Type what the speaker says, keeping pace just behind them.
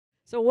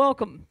So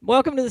welcome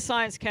to the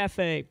Science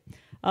Cafe.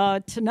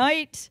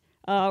 Tonight,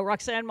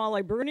 Roxanne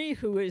Molly-Bruni,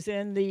 who is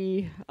in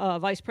the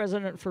Vice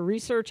President for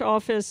Research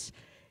office,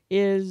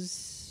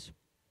 is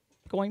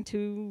going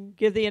to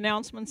give the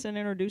announcements and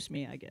introduce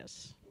me, I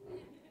guess. I'm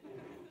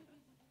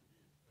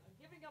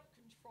giving up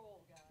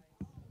control,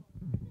 guys.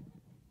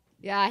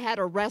 Yeah, I had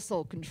to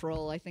wrestle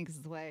control, I think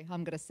is the way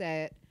I'm going to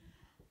say it.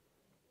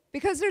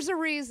 Because there's a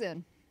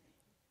reason.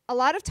 A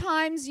lot of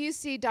times you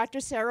see Dr.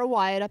 Sarah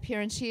Wyatt up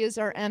here, and she is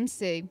our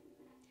MC.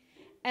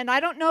 And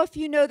I don't know if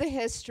you know the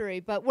history,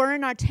 but we're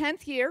in our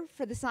 10th year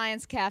for the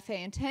Science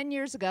Cafe. And 10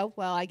 years ago,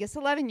 well, I guess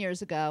 11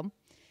 years ago,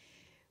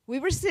 we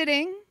were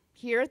sitting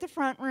here at the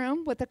front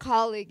room with a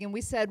colleague, and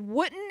we said,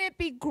 wouldn't it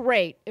be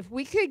great if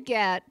we could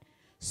get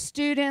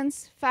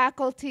students,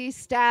 faculty,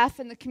 staff,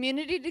 and the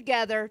community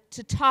together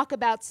to talk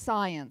about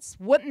science?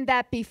 Wouldn't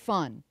that be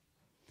fun?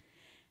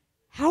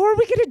 How are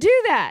we going to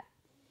do that?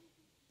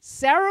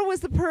 Sarah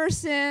was the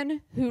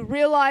person who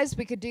realized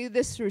we could do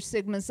this through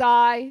Sigma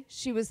Xi.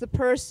 She was the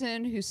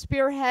person who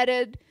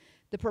spearheaded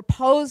the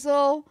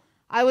proposal.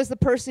 I was the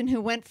person who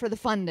went for the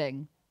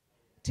funding.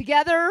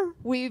 Together,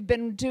 we've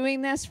been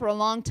doing this for a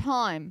long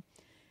time.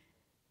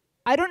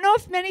 I don't know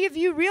if many of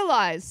you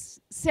realize,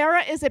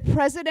 Sarah is a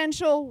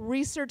presidential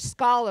research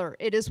scholar.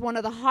 It is one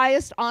of the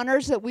highest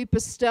honors that we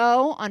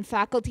bestow on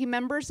faculty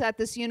members at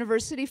this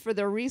university for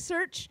their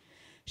research.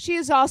 She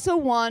has also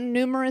won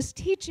numerous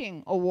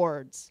teaching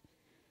awards.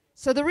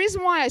 So the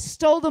reason why I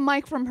stole the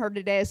mic from her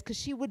today is because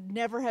she would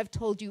never have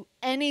told you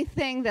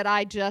anything that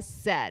I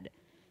just said.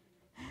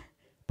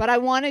 But I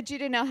wanted you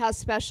to know how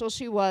special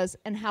she was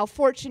and how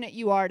fortunate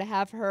you are to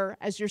have her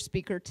as your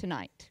speaker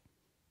tonight.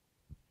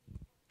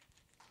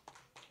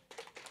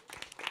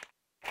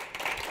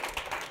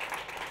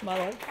 My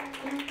love.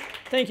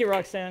 Thank you,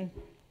 Roxanne.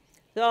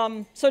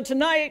 So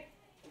tonight,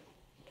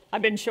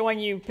 I've been showing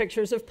you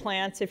pictures of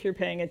plants, if you're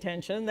paying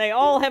attention. They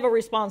all have a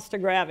response to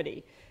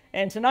gravity.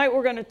 And tonight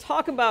we're going to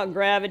talk about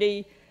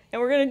gravity,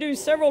 and we're going to do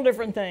several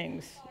different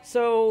things.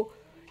 So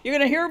you're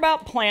going to hear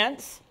about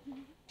plants.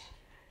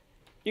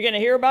 You're going to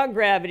hear about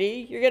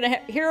gravity. You're going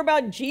to hear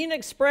about gene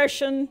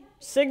expression,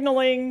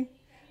 signaling,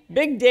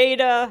 big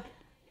data,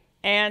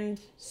 and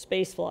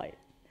spaceflight.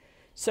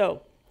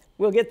 So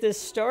we'll get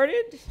this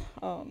started.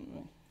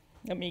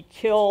 Let me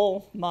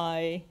kill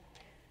my...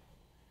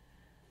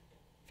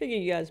 Figure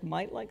you guys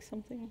might like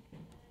something.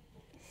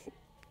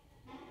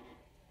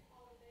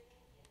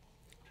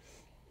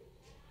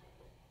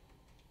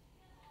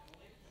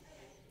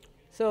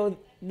 So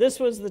this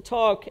was the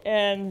talk,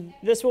 and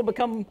this will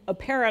become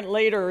apparent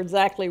later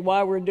exactly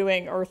why we're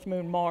doing Earth,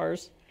 Moon,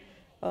 Mars.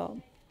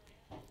 All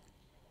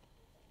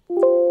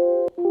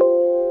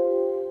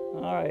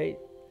right,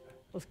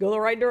 let's go the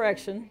right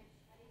direction.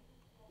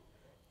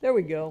 There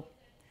we go.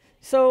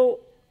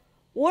 So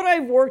what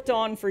I've worked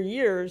on for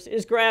years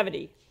is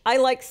gravity. I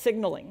like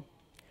signaling.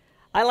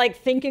 I like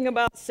thinking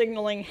about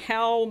signaling,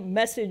 how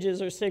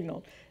messages are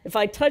signaled. If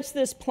I touch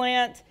this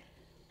plant,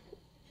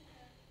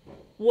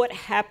 what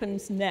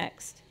happens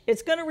next?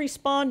 It's going to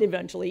respond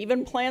eventually.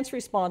 Even plants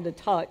respond to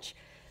touch.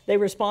 They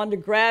respond to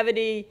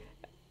gravity.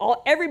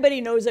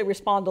 Everybody knows they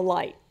respond to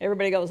light.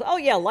 Everybody goes, oh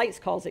yeah, light's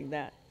causing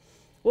that.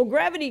 Well,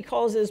 gravity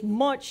causes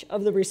much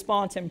of the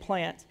response in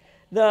plants.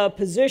 The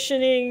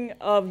positioning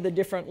of the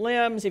different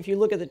limbs, if you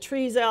look at the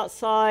trees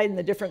outside and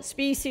the different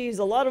species,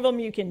 a lot of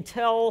them you can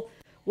tell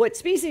what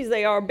species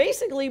they are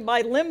basically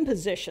by limb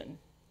position,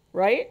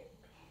 right?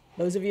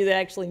 Those of you that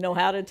actually know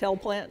how to tell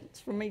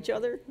plants from each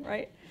other,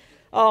 right?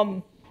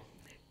 And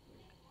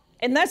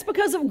that's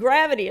because of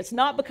gravity. It's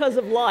not because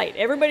of light.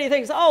 Everybody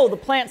thinks, oh, the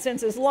plant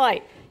senses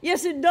light.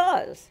 Yes, it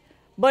does.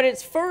 But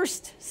its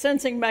first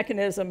sensing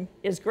mechanism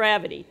is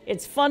gravity.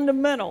 It's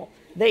fundamental.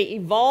 They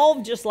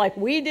evolved just like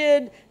we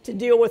did to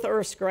deal with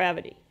Earth's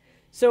gravity.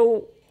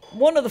 So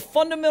one of the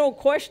fundamental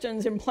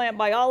questions in plant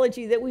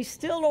biology that we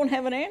still don't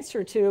have an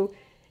answer to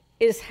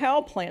is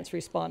how plants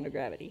respond to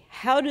gravity.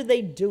 How do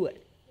they do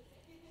it?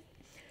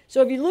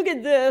 So if you look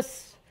at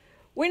this,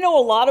 we know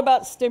a lot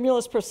about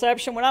stimulus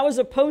perception. When I was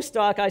a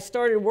postdoc, I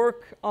started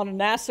work on a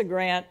NASA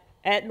grant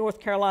at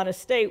North Carolina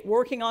State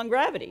working on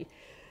gravity.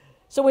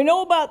 So we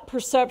know about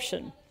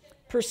perception.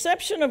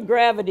 Perception of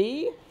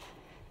gravity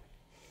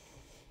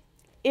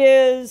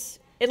is,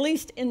 at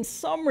least in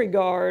some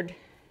regard,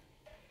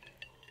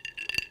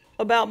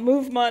 about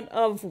movement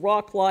of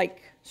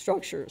rock-like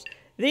structures.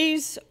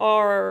 These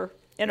are,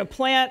 in a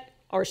plant,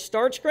 are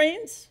starch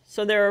grains.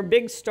 So there are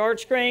big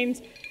starch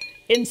grains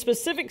in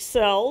specific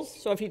cells.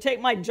 So if you take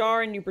my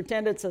jar and you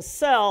pretend it's a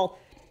cell,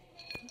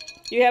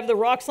 you have the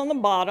rocks on the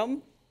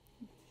bottom.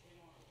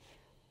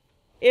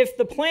 If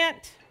the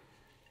plant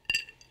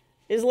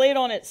is laid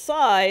on its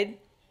side,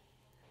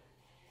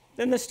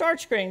 then the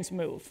starch grains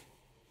move.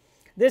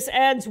 This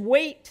adds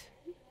weight,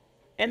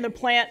 and the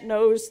plant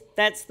knows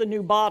that's the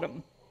new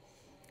bottom,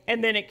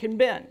 and then it can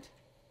bend.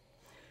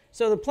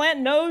 So the plant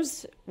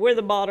knows where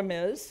the bottom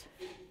is,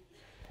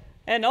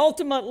 and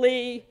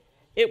ultimately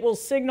it will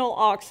signal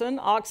auxin.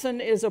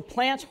 Auxin is a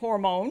plant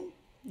hormone.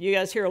 You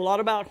guys hear a lot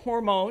about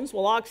hormones.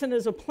 Well, auxin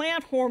is a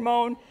plant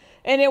hormone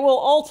and it will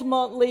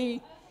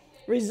ultimately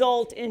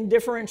result in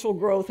differential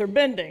growth or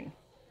bending.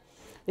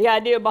 The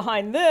idea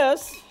behind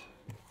this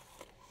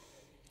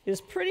is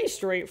pretty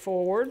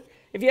straightforward.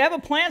 If you have a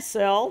plant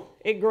cell,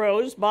 it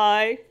grows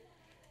by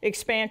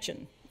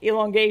expansion,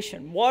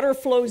 elongation. Water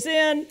flows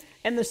in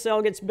and the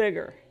cell gets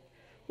bigger.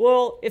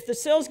 Well, if the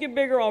cells get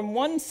bigger on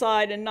one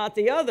side and not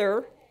the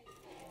other,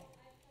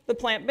 the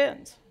plant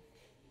bends.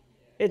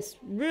 It's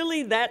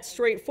really that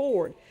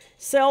straightforward.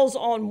 Cells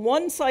on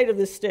one side of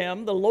the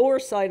stem, the lower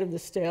side of the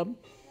stem,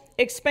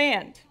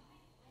 expand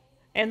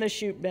and the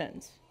shoot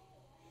bends.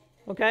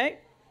 Okay?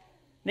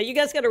 Now you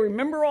guys got to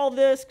remember all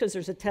this because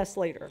there's a test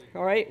later,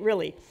 all right?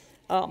 Really.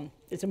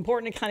 It's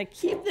important to kind of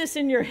keep this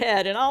in your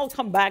head, and I'll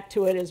come back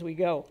to it as we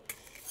go.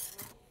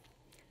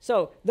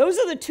 So those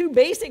are the two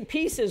basic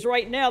pieces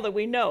right now that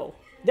we know.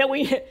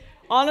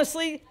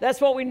 Honestly, that's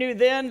what we knew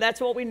then,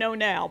 that's what we know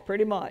now,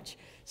 pretty much.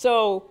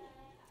 So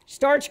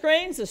starch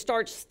grains, the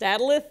starch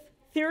statolith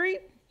theory,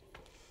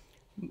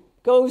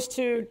 goes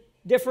to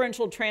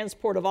differential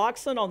transport of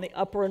oxygen on the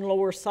upper and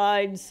lower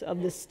sides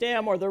of the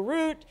stem or the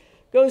root,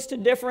 goes to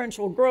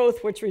differential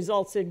growth, which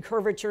results in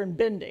curvature and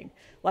bending,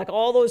 like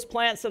all those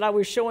plants that I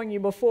was showing you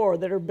before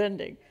that are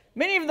bending.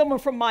 Many of them are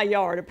from my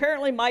yard.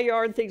 Apparently my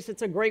yard thinks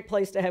it's a great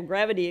place to have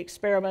gravity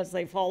experiments.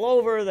 They fall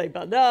over, they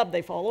bend up,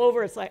 they fall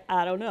over. It's like,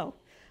 I don't know.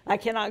 I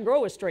cannot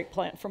grow a straight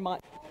plant for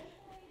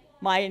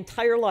my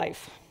entire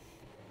life.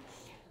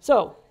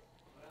 So,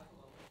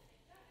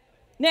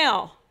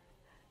 now,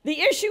 the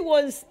issue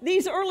was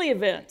these early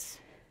events.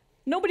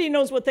 Nobody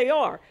knows what they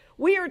are.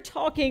 We are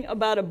talking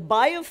about a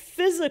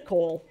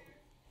biophysical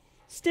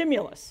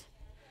stimulus,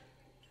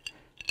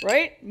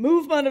 right?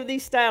 Movement of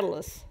these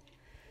statoliths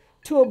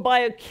to a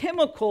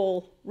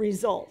biochemical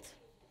result.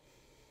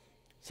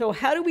 So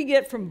how do we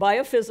get from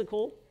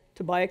biophysical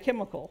to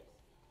biochemical?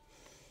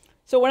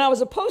 So when I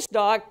was a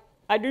postdoc,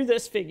 I drew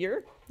this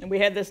figure, and we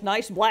had this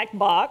nice black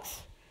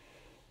box.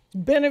 It's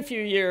been a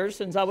few years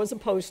since I was a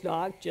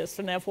postdoc, just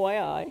an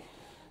FYI.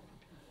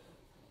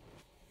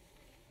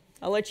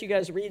 I'll let you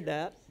guys read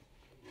that.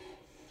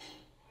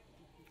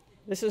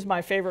 This is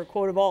my favorite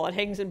quote of all. It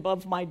hangs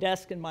above my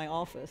desk in my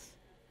office.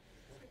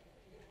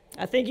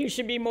 I think you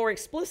should be more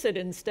explicit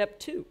in step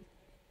 2.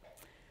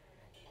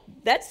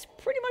 That's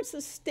pretty much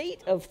the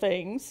state of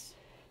things.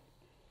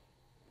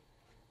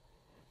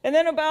 And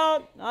then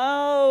about,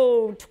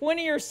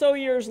 20 or so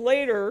years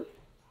later,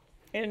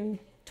 in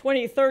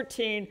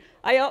 2013,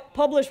 I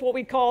published what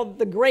we call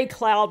the gray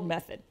cloud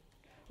method,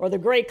 or the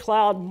gray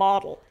cloud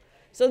model.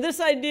 So this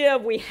idea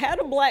of we had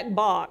a black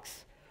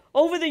box.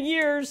 Over the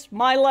years,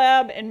 my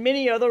lab and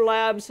many other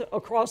labs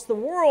across the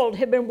world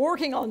have been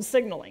working on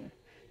signaling,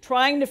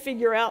 trying to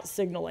figure out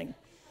signaling.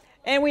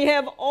 And we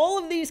have all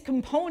of these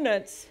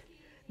components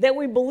that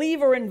we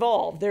believe are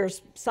involved.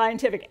 There's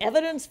scientific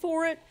evidence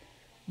for it,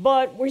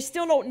 but we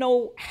still don't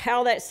know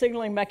how that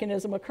signaling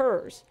mechanism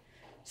occurs.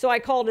 So I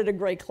called it a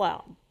gray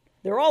cloud.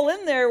 They're all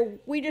in there,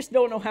 we just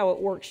don't know how it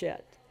works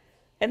yet.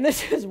 And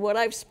this is what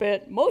I've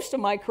spent most of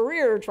my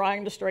career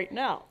trying to straighten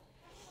out.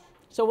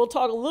 So we'll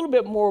talk a little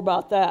bit more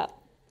about that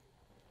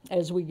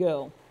as we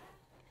go.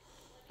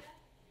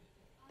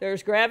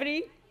 There's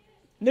gravity.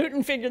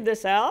 Newton figured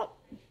this out.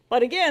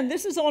 But again,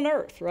 this is on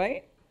Earth,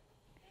 right?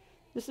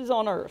 This is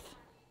on Earth.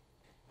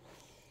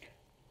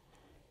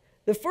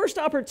 The first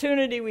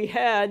opportunity we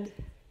had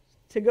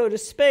to go to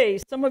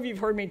space, some of you have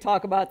heard me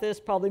talk about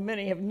this, probably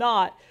many have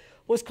not,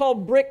 was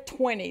called Brick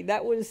 20.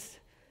 That was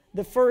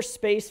the first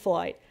space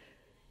flight.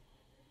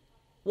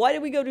 Why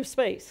did we go to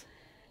space?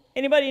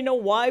 Anybody know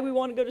why we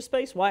want to go to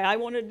space? Why I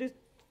wanted to?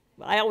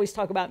 I always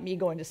talk about me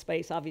going to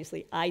space.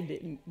 Obviously, I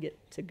didn't get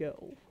to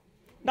go.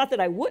 Not that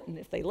I wouldn't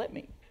if they let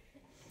me.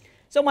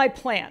 So my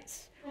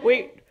plants.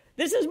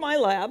 This is my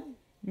lab,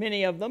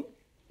 many of them,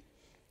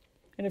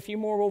 and a few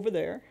more over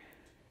there.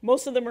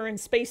 Most of them are in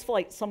space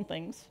flight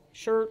somethings,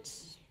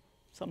 shirts,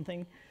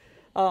 something.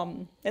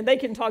 And they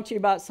can talk to you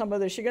about some of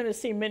this. You're going to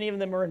see many of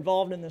them are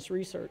involved in this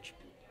research.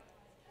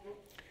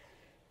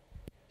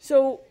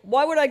 So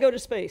why would I go to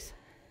space?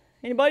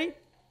 Anybody?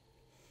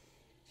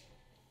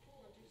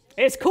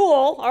 It's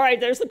cool. All right,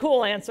 there's the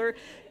cool answer.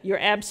 You're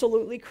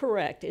absolutely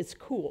correct. It's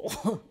cool. Just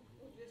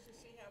to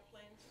see how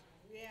plants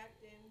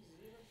react in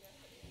zero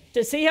gravity.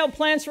 To see how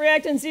plants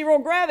react in zero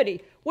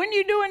gravity. When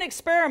you do an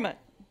experiment,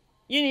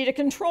 you need a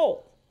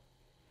control.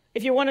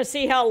 If you want to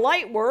see how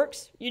light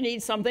works, you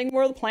need something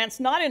where the plant's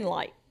not in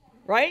light,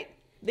 right?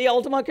 The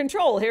ultimate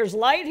control. Here's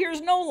light,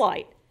 here's no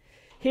light.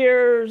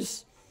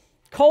 Here's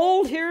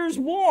cold, here's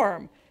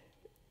warm.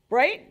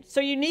 Right?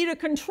 So you need a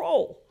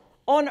control.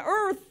 On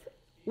Earth,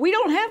 we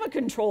don't have a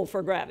control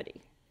for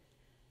gravity.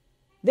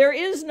 There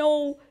is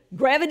no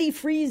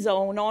gravity-free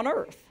zone on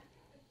Earth.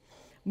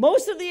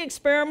 Most of the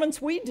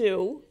experiments we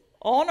do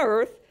on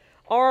Earth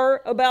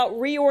are about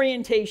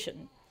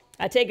reorientation.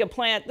 I take a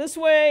plant this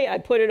way, I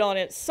put it on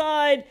its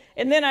side,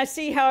 and then I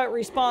see how it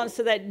responds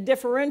to that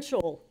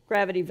differential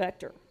gravity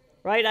vector.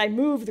 Right? I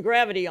move the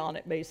gravity on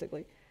it,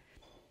 basically.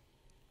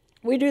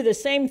 We do the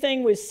same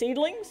thing with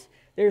seedlings.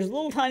 There's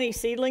little tiny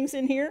seedlings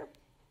in here.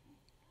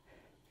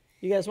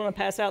 You guys want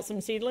to pass out some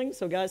seedlings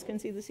so guys can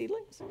see the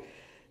seedlings?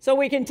 So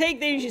we can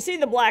take these. You see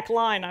the black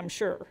line, I'm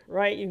sure,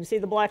 right? You can see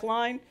the black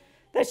line.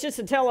 That's just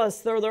to tell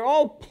us they're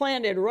all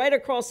planted right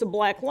across the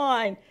black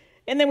line,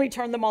 and then we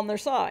turn them on their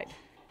side.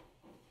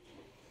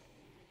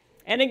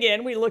 And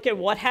again, we look at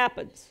what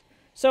happens.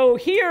 So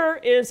here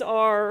is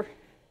our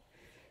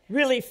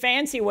really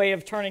fancy way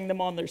of turning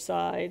them on their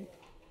side.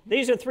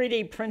 These are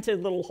 3D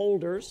printed little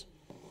holders.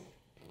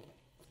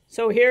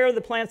 So here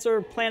the plants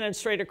are planted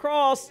straight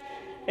across,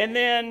 and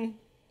then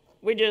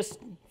we just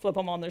flip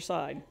them on their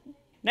side.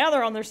 Now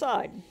they're on their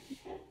side.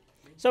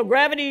 So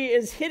gravity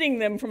is hitting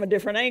them from a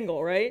different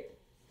angle, right?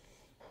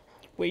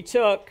 We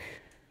took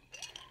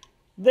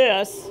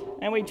this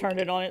and we turned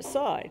it on its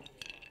side.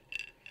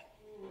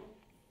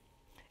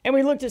 And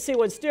we look to see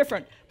what's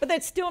different. But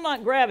that's still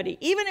not gravity.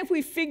 Even if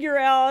we figure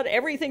out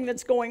everything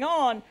that's going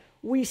on,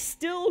 we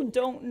still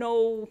don't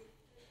know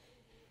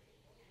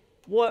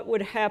what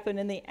would happen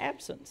in the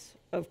absence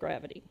of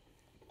gravity.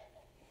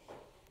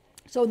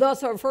 So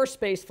thus our first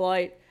space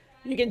flight,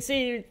 you can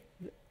see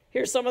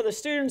here's some of the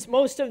students.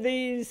 Most of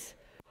these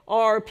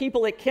are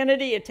people at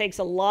Kennedy. It takes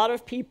a lot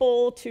of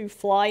people to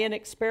fly an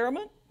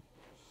experiment.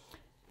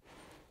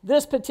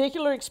 This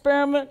particular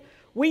experiment,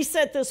 we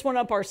set this one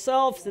up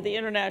ourselves at the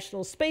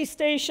International Space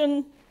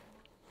Station,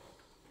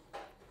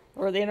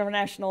 or the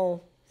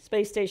International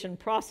Space Station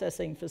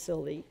Processing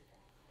Facility.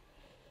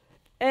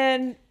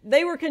 And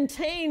they were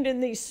contained in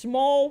these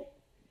small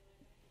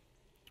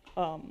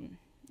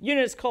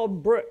units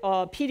called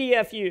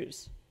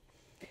PDFUs.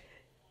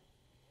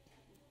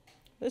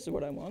 This is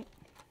what I want.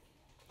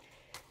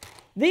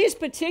 This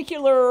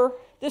particular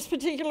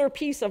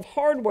piece of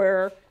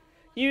hardware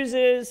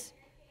uses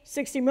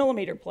 60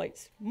 millimeter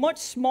plates, much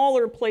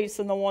smaller plates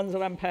than the ones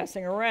that I'm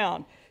passing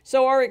around.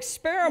 So our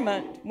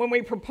experiment, when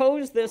we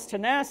proposed this to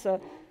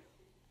NASA,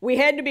 we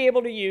had to be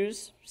able to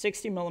use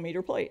 60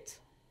 millimeter plates.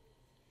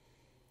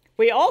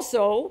 We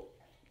also,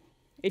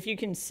 if you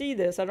can see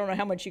this, I don't know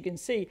how much you can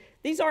see,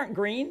 these aren't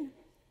green.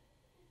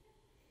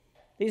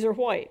 These are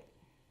white.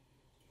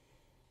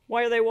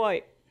 Why are they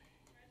white?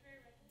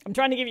 I'm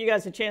trying to give you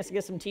guys a chance to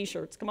get some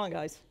t-shirts. Come on,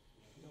 guys.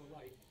 No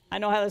light. I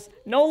know how this,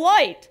 no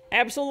light,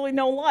 absolutely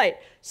no light.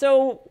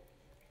 So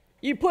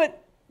you put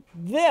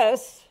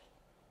this,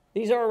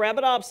 these are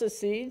Arabidopsis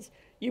seeds,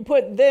 you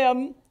put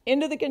them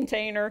into the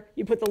container,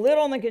 you put the lid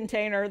on the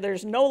container,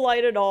 there's no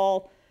light at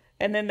all,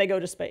 and then they go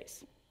to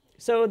space.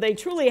 So they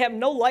truly have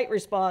no light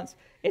response,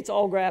 it's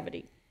all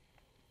gravity.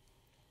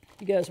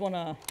 You guys want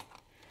to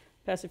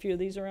pass a few of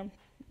these around?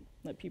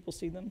 Let people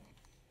see them.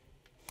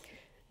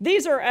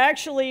 These are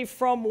actually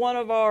from one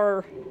of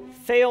our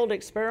failed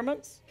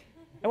experiments.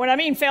 And when I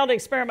mean failed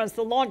experiments,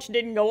 the launch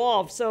didn't go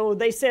off. So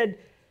they said,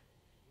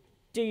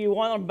 do you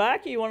want them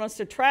back or you want us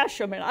to trash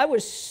them? And I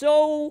was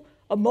so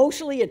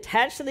emotionally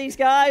attached to these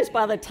guys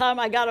by the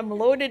time I got them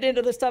loaded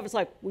into the stuff. It's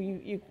like, well,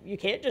 you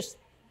can't just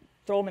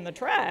throw them in the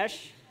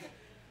trash.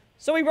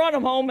 So we brought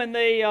them home and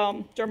they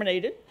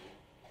germinated.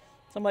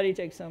 Somebody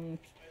take some,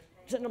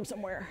 send them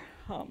somewhere.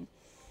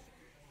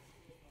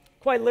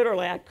 Quite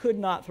literally, I could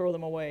not throw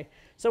them away.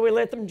 So we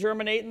let them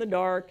germinate in the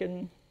dark,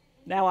 and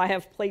now I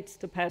have plates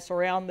to pass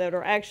around that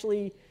are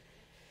actually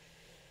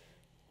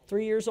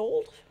 3 years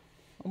old,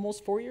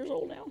 almost 4 years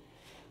old now.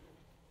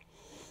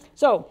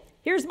 So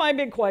here's my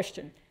big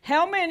question.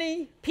 How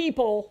many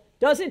people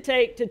does it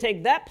take to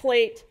take that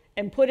plate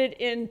and put it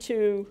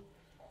into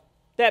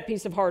that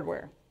piece of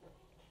hardware?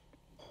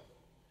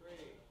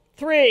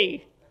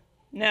 3.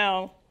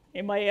 Now,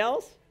 anybody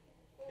else?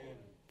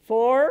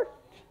 4.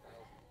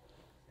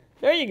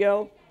 There you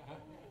go.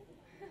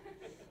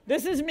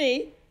 This is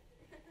me.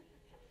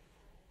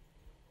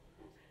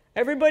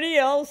 Everybody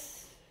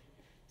else.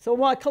 So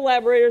my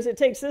collaborators, it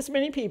takes this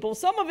many people.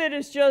 Some of it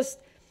is just,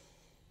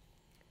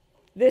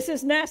 this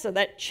is NASA,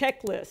 that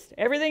checklist.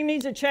 Everything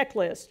needs a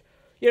checklist.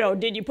 You know,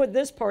 did you put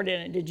this part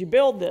in it? Did you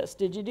build this?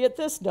 Did you get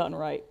this done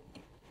right?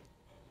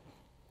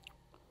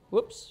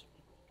 Whoops.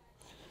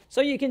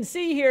 So you can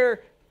see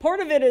here, part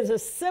of it is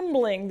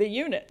assembling the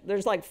unit.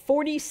 There's like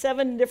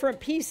 47 different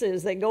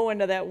pieces that go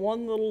into that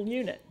one little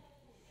unit.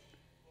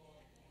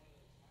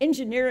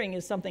 Engineering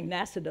is something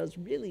NASA does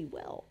really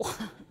well.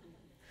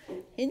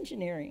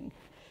 Engineering.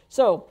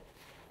 So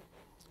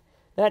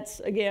that's,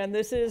 again,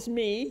 this is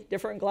me,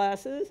 different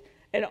glasses.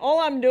 And all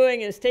I'm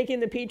doing is taking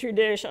the Petri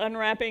dish,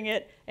 unwrapping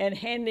it, and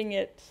handing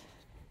it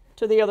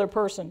to the other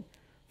person.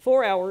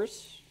 4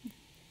 hours.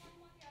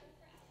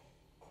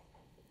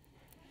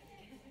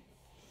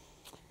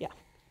 Yeah.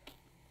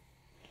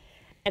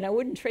 And I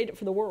wouldn't trade it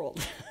for the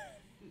world.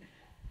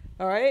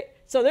 All right?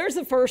 So there's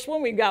the first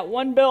one. We've got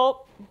one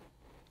built.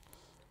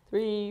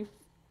 3,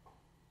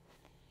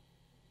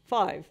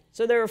 5.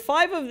 So there are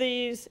 5 of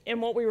these in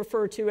what we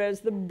refer to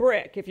as the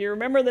brick. If you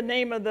remember the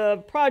name of the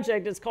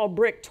project, it's called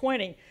Brick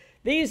 20.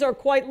 These are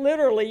quite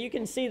literally, you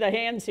can see the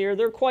hands here,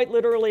 they're quite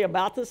literally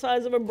about the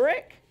size of a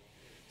brick.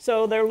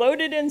 So they're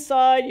loaded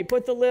inside, you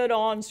put the lid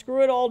on,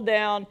 screw it all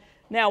down.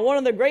 Now, one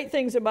of the great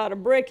things about a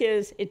brick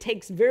is it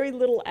takes very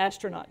little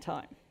astronaut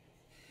time.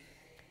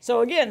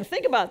 So again,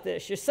 think about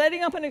this. You're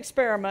setting up an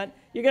experiment.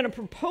 You're going to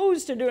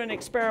propose to do an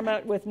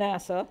experiment with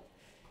NASA,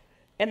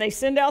 and they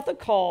send out the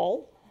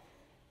call.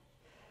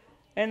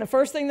 And the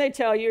first thing they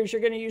tell you is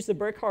you're going to use the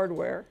brick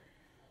hardware.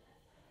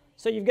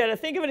 So you've got to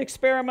think of an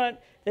experiment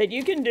that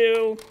you can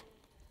do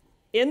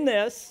in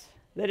this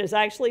that is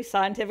actually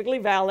scientifically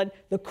valid.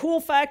 The cool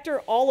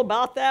factor, all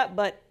about that,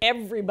 but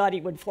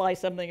everybody would fly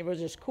something if it was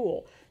just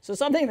cool. So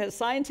something that's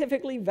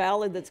scientifically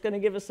valid that's going to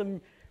give us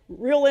some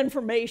real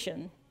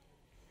information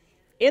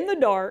in the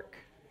dark.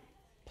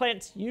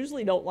 Plants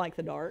usually don't like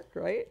the dark,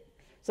 right?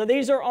 So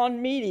these are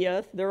on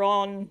media. They're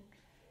on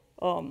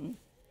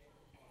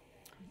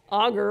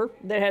agar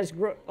that has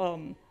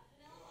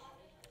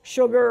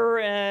sugar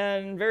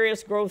and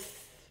various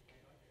growth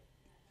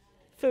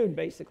food,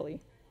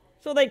 basically,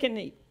 so they can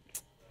eat.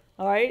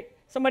 All right?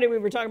 We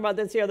were talking about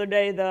this the other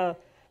day, the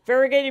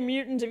variegated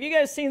mutants. Have you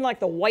guys seen like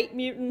the white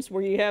mutants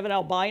where you have an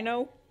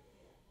albino?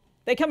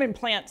 They come in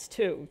plants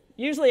too.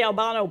 Usually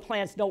albino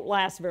plants don't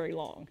last very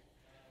long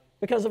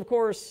because, of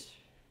course,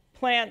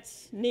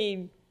 plants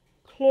need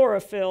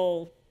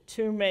chlorophyll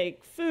to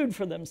make food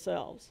for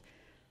themselves.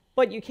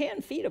 But you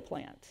can feed a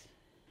plant.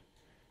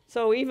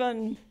 So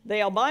even the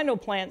albino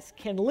plants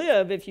can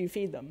live if you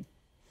feed them.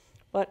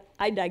 But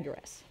I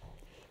digress.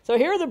 So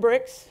here are the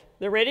bricks.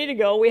 They're ready to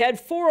go. We had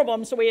 4 of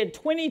them, so we had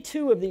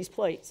 22 of these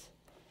plates.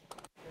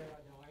 Now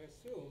I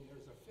assume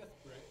there's a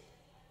 5th brick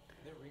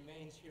that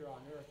remains here on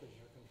Earth as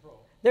your control.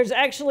 There's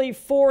actually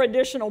 4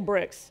 additional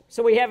bricks.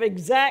 So we have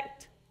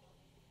exact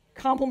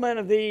complement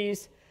of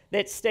these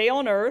that stay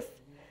on Earth.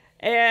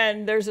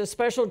 And there's a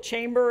special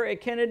chamber at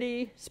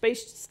Kennedy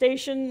Space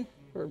Station,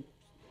 or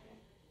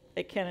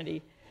at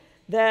Kennedy,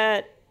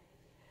 that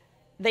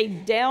they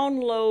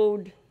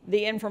download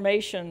the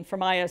information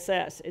from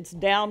ISS. It's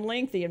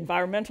downlink, the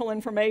environmental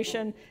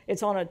information.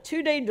 It's on a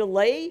 2-day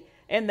delay,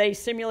 and they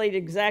simulate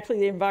exactly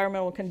the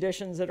environmental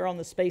conditions that are on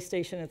the space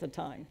station at the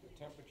time.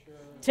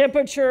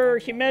 Temperature,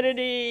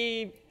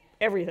 humidity,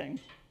 everything.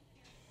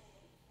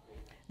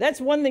 That's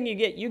one thing you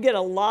get. You get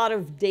a lot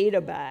of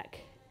data back.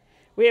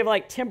 We have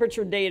like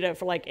temperature data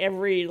for like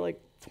every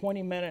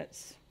 20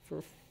 minutes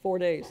for 4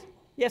 days.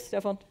 Yes,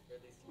 Stefan?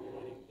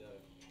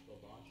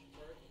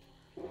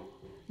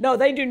 No,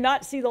 they do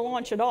not see the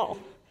launch at all.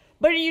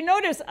 But you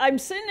notice I'm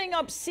sending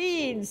up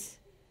seeds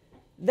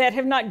that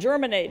have not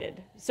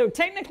germinated. So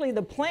technically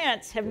the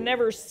plants have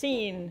never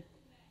seen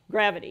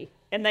gravity,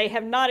 and they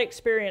have not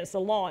experienced the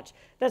launch.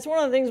 That's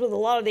one of the things with a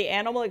lot of the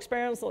animal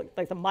experiments,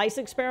 like the mice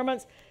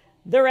experiments.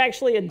 They're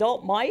actually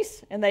adult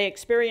mice, and they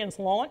experience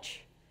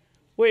launch,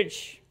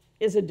 which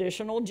is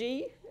additional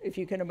G, if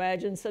you can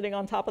imagine sitting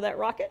on top of that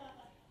rocket,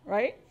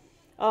 right?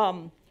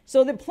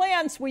 So the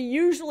plants, we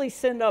usually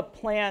send up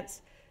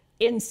plants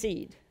in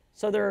seed.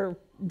 So they're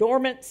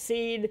dormant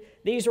seed.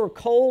 These were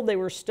cold. They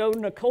were stowed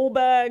in a coal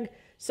bag.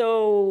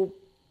 So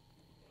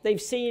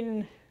they've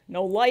seen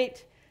no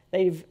light.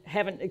 They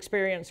haven't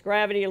experienced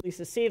gravity, at least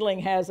the seedling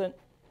hasn't.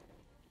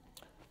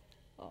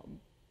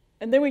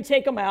 And then we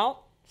take them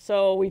out.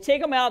 So we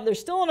take them out. They're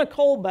still in a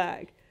coal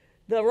bag.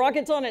 The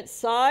rocket's on its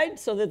side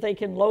so that they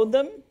can load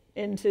them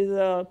into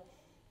the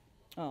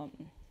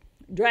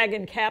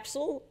Dragon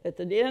capsule at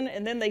the end,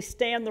 and then they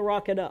stand the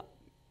rocket up.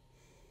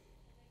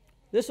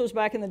 This was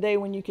back in the day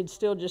when you could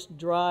still just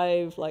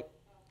drive like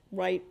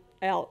right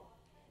out.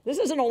 This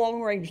isn't a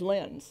long-range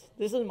lens.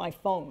 This is my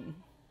phone.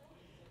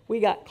 We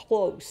got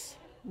close,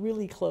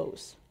 really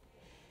close.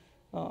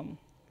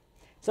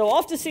 So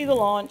off to see the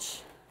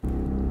launch,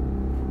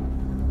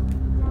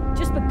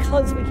 just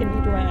because we can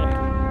be dramatic.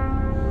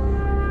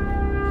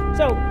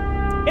 So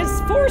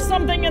it's 4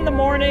 something in the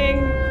morning.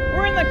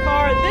 We're in the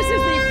car. This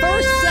is the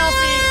first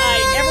selfie I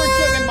ever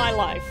took in my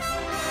life.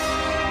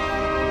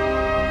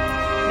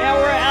 Now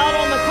we're out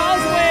on the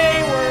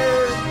causeway.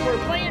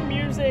 We're playing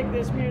music,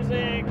 this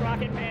music,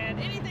 Rocket Man,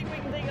 anything we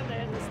can think of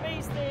that has a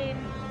space theme.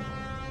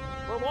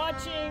 We're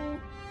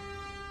watching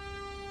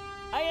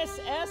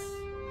ISS.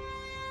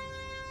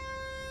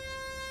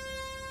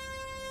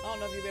 I don't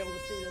know if you'll be able to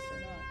see this or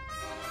not.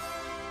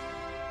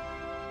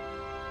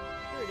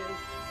 Here it is.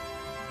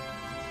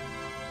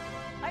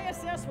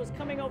 ISS was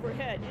coming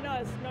overhead. You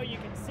know you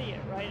can see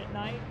it, right, at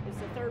night? It's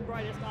the 3rd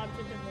brightest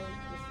object in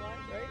the sky,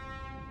 right?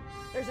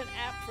 There's an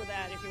app for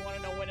that if you want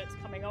to know when it's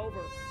coming over.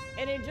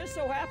 And it just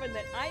so happened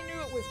that I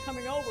knew it was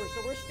coming over.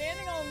 So we're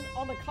standing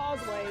on the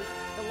causeway,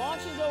 the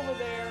launch is over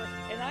there,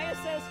 and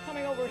ISS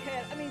coming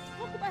overhead. I mean,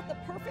 talk about the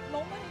perfect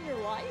moment in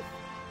your life.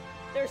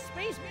 There's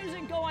space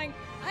music going,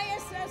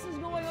 ISS is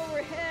going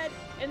overhead,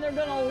 and they're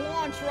gonna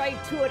launch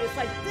right to it. It's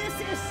like, this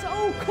is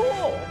so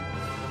cool.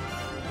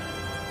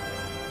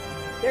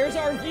 There's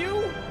our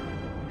view.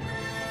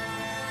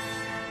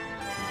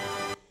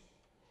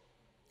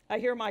 I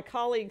hear my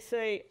colleagues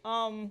say,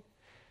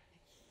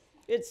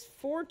 it's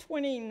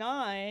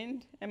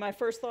 4:29, and my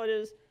first thought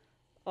is,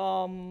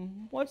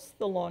 what's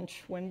the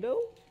launch window?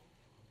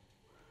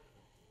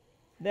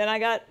 Then I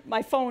got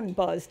my phone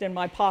buzzed in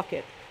my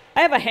pocket. I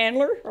have a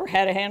handler, or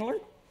had a handler.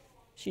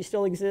 She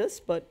still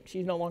exists, but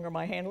she's no longer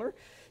my handler.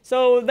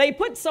 So they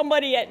put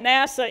somebody at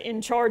NASA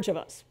in charge of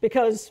us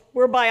because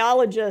we're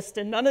biologists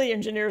and none of the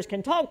engineers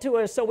can talk to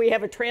us, so we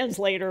have a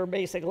translator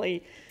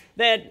basically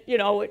that, you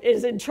know,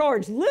 is in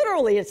charge.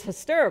 Literally, it's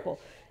hysterical.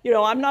 You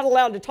know, I'm not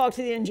allowed to talk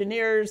to the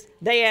engineers.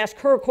 They ask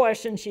her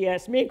questions, she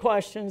asks me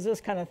questions,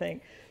 this kind of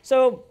thing.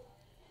 So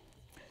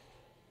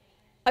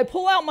I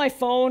pull out my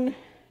phone,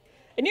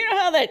 and you know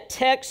how that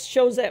text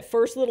shows that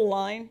first little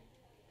line?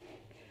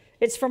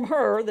 It's from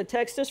her, the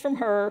text is from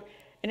her,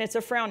 and it's a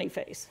frowny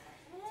face.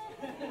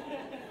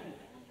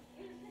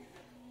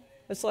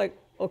 It's like,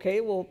 okay,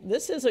 well,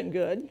 this isn't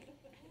good.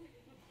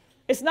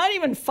 It's not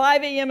even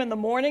 5 a.m. in the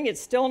morning,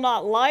 it's still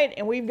not light,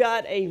 and we've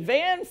got a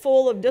van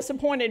full of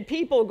disappointed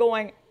people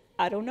going,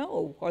 I don't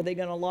know, are they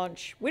gonna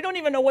launch? We don't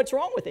even know what's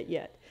wrong with it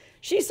yet.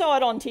 She saw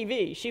it on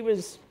TV. She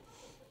was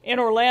in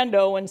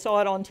Orlando and saw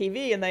it on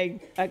TV, and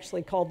they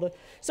actually called the,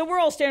 so we're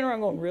all standing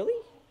around going, really?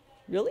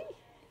 Really?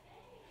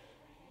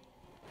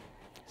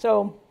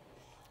 So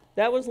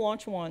that was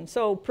launch one.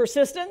 So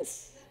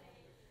persistence.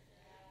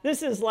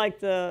 This is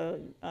like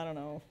the, I don't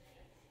know,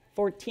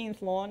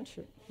 14th launch.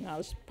 No,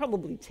 it's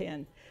probably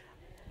 10.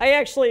 I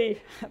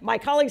actually, my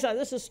colleagues said,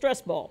 this is stress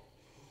ball.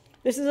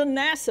 This is a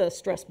NASA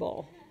stress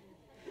ball.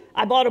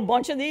 I bought a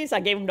bunch of these.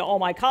 I gave them to all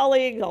my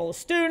colleagues, all the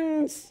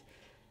students.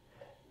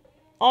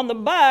 On the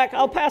back,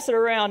 I'll pass it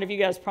around if you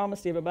guys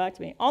promise to give it back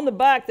to me. On the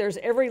back, there's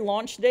every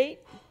launch date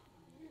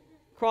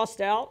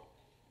crossed out.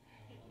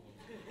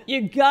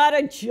 You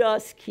gotta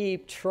just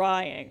keep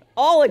trying.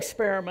 All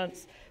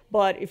experiments.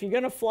 But if you're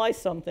going to fly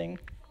something,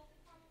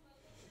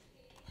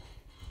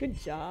 good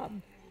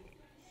job.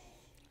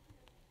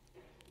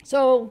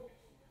 So,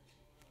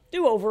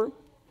 do-over.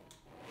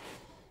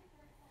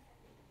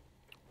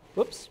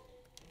 Whoops.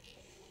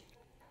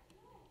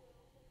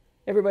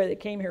 Everybody that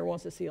came here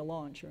wants to see a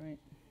launch, right?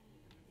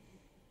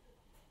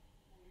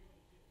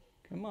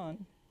 Come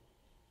on.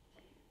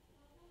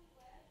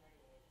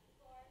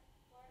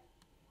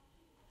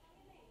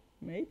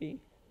 Maybe.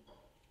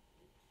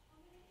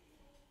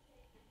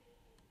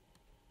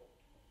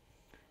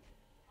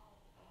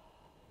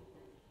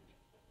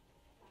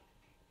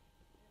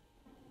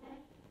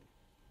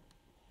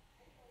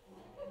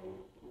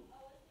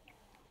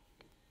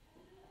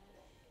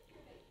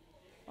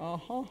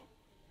 Uh-huh.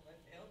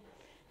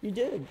 You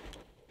did.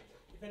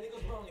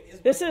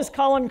 This is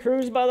Colin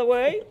Cruz, by the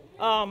way.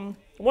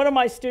 One of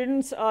my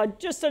students,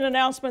 just an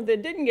announcement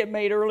that didn't get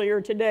made earlier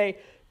today.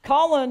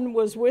 Colin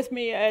was with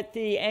me at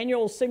the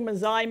annual Sigma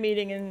Xi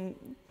meeting in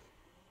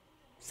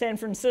San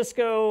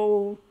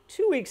Francisco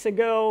 2 weeks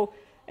ago,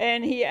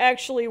 and he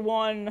actually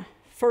won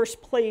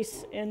first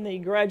place in the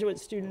graduate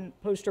student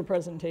poster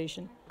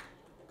presentation.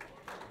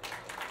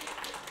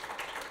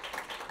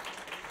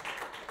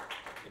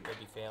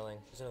 Failing.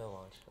 There's another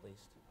launch, at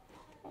least.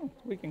 Oh,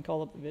 we can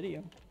call up the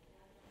video.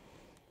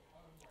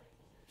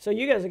 So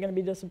you guys are going to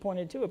be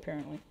disappointed too,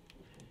 apparently.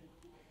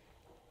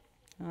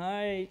 All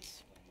right.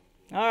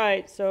 All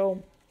right,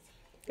 so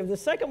if the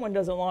second one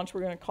doesn't launch,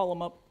 we're going to call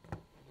them up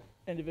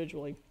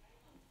individually.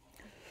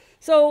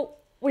 So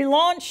we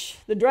launch,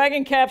 the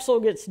Dragon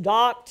capsule gets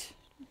docked.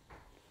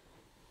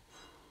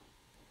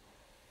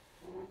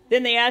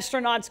 Then the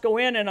astronauts go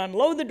in and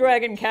unload the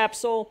Dragon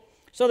capsule.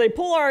 So they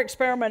pull our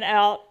experiment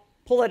out,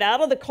 pull it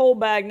out of the cold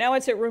bag. Now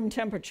it's at room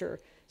temperature.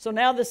 So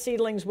now the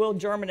seedlings will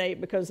germinate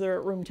because they're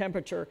at room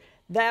temperature.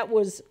 That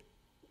was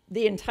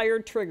the entire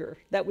trigger.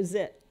 That was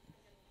it.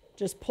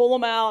 Just pull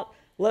them out,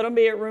 let them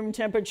be at room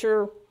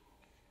temperature.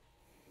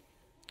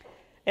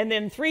 And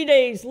then 3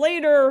 days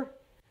later,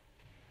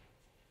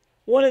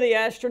 one of the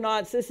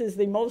astronauts, this is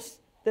the most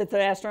that the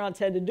astronauts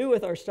had to do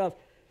with our stuff,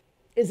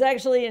 is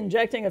actually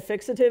injecting a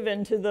fixative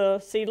into the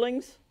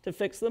seedlings to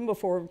fix them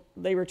before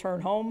they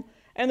return home.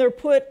 And they're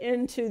put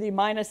into the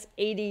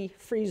 -80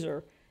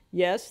 freezer.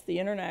 Yes, the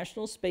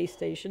International Space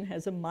Station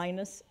has a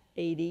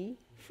 -80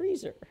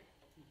 freezer.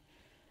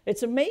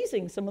 It's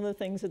amazing some of the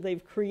things that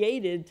they've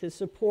created to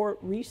support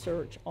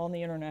research on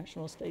the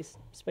International Space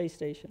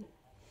Station.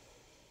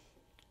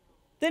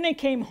 Then it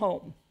came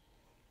home.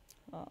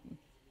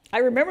 I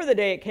remember the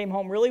day it came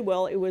home really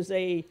well. It was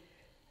a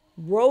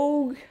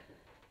rogue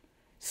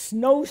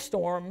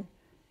snowstorm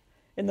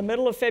in the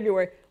middle of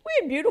February. We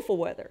had beautiful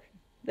weather.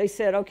 They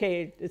said,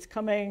 okay, it's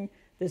coming.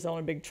 This is on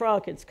a big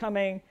truck. It's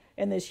coming.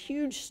 And this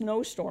huge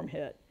snowstorm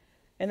hit.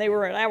 And they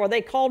were an hour.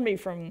 They called me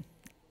from,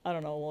 I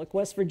don't know, like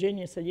West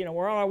Virginia, said, you know,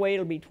 we're on our way.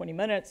 It'll be 20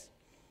 minutes,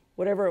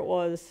 whatever it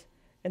was.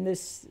 And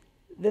this,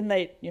 then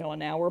they, you know,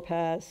 an hour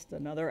passed,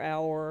 another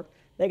hour.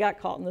 They got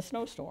caught in the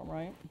snowstorm,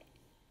 right?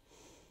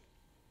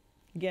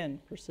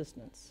 Again,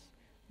 persistence.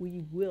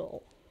 We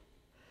will.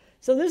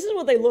 So this is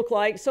what they look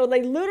like. So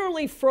they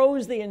literally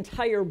froze the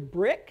entire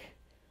brick.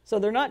 So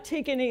they're not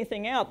taking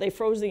anything out. They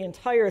froze the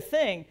entire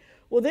thing.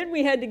 Well, then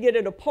we had to get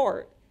it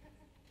apart.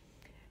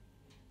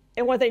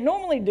 And what they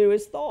normally do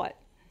is thaw it.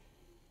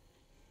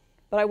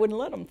 But I wouldn't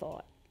let them thaw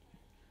it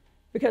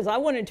because I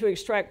wanted to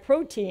extract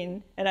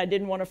protein and I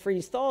didn't want a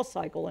freeze-thaw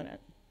cycle in it.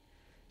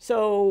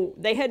 So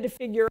they had to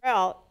figure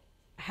out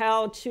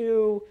how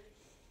to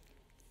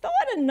thaw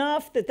it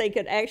enough that they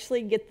could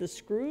actually get the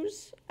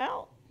screws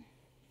out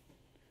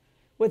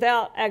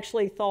without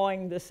actually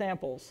thawing the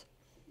samples.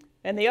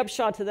 And the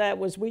upshot to that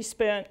was we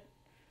spent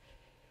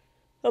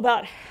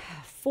about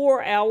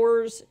 4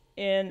 hours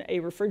in a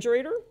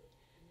refrigerator,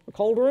 a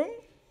cold room,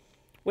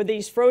 with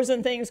these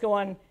frozen things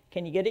going,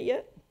 can you get it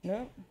yet?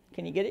 No.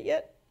 Can you get it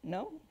yet?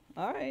 No.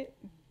 All right.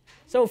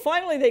 So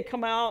finally they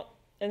come out,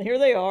 and here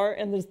they are.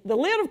 And the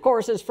lid, of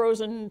course, is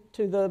frozen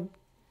to the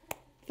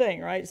thing,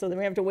 right? So then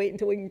we have to wait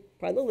until we can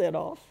pry the lid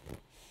off.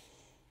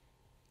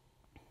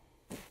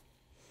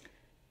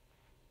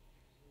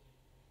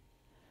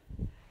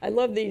 I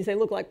love these. They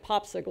look like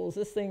popsicles.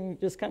 This thing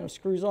just kind of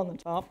screws on the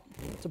top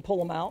to pull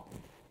them out.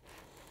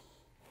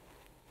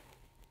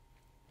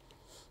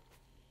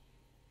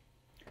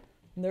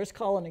 And there's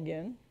Colin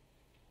again.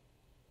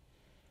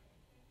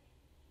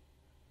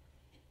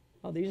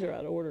 Oh, these are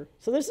out of order.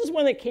 So this is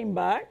when it came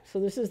back. So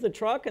this is the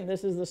truck, and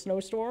this is the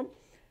snowstorm.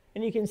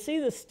 And you can see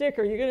the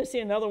sticker. You're going to see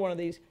another one of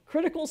these.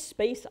 Critical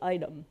space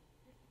item.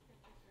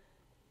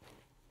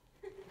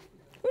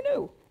 Who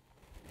knew?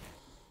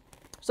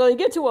 So they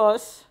get to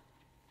us.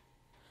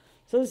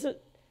 So this is,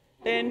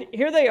 and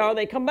here they are.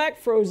 They come back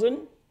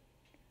frozen.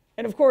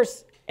 And of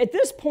course, at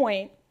this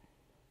point,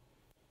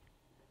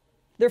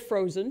 they're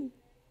frozen.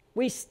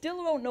 We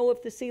still don't know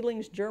if the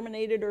seedlings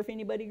germinated or if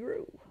anybody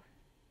grew.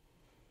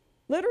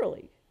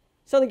 Literally.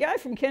 So the guy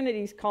from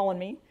Kennedy's calling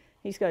me.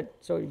 He's got,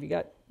 so have you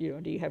got,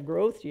 do you have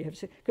growth? Do you have,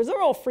 because they're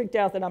all freaked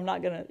out that I'm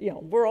not going to,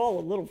 we're all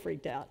a little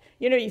freaked out.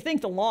 You think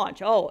the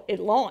launch, oh,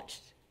 it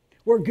launched.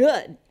 We're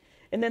good.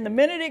 And then the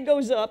minute it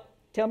goes up,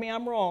 tell me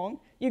I'm wrong,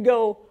 you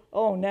go,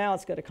 oh, now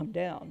it's got to come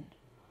down.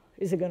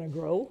 Is it going to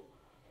grow?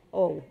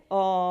 Oh,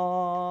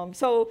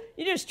 so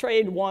you just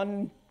trade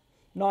one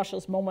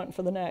nauseous moment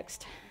for the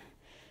next.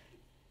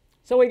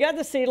 So we got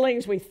the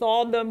seedlings, we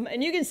thawed them,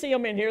 and you can see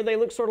them in here. They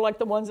look sort of like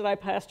the ones that I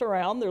passed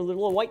around. They're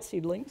little white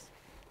seedlings.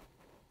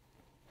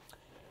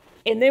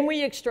 And then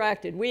we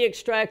extracted.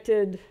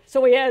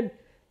 So we had,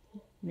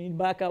 need to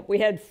back up, we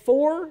had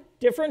 4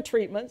 different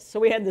treatments. So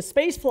we had the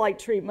space flight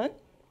treatment.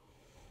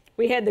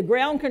 We had the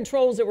ground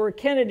controls that were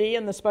Kennedy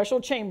in the special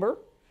chamber.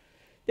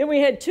 Then we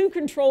had 2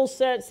 control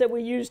sets that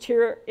we used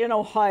here in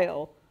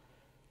Ohio.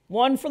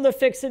 One for the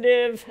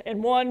fixative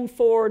and one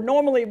for,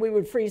 normally we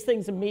would freeze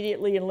things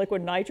immediately in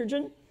liquid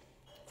nitrogen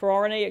for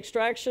RNA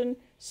extraction.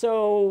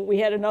 So we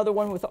had another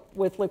one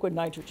with liquid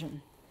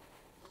nitrogen.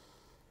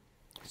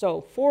 So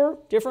 4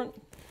 different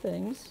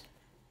things.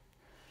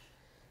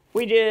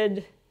 We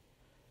did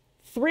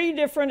 3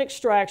 different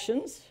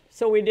extractions.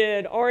 So we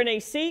did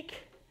RNA-seq,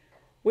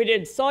 we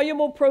did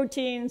soluble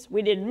proteins,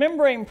 we did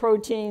membrane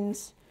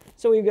proteins.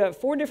 So we've got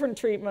 4 different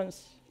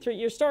treatments.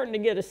 You're starting to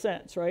get a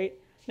sense, right?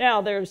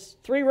 Now there's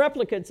 3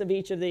 replicates of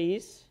each of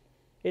these.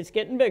 It's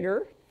getting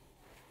bigger.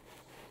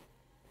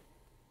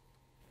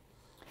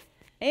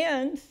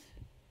 And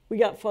we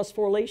got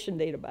phosphorylation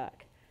data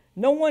back.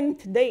 No one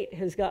to date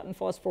has gotten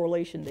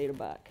phosphorylation data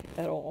back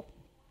at all.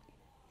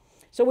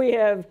 So we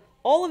have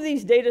all of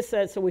these data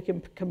sets that we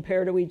can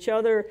compare to each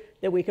other,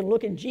 that we can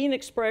look at gene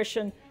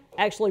expression,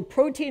 actually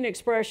protein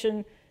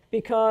expression,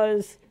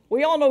 because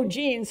we all know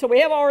genes. So we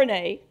have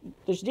RNA.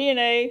 There's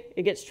DNA.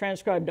 It gets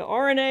transcribed to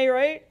RNA,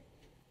 right?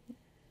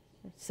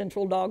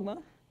 Central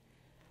dogma.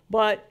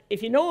 But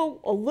if you know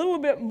a little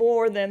bit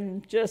more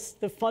than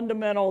just the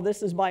fundamental,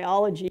 this is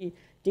biology,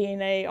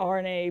 DNA,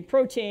 RNA,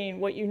 protein,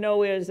 what you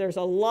know is there's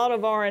a lot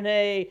of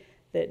RNA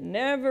that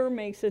never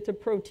makes it to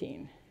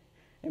protein.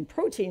 And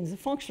protein's the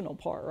functional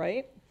part,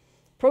 right?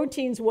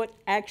 Protein's what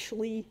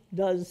actually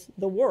does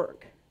the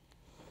work.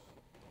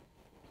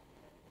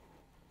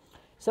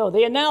 So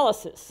the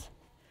analysis.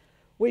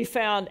 We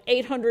found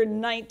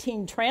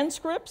 819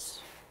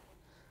 transcripts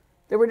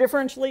that were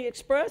differentially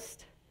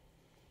expressed,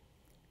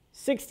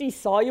 60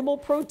 soluble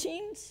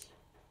proteins,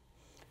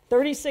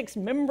 36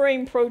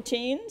 membrane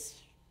proteins,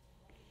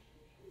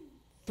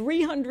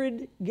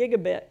 300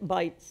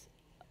 gigabases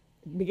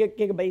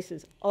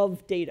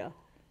of data.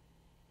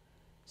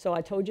 So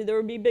I told you there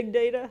would be big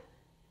data.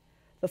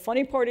 The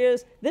funny part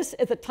is, this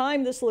at the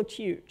time, this looked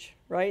huge,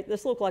 right?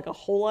 This looked like a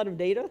whole lot of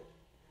data.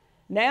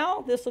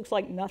 Now, this looks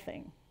like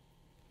nothing.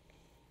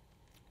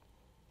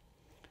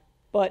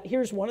 But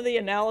here's one of the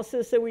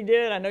analysis that we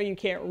did. I know you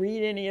can't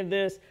read any of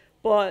this,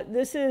 but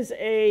this is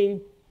a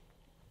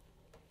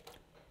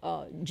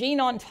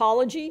gene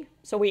ontology.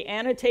 So we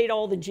annotate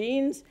all the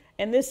genes,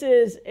 and this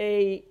is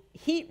a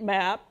heat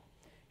map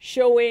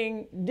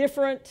showing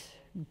different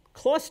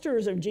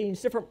clusters of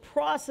genes, different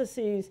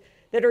processes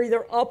that are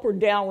either up or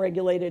down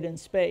regulated in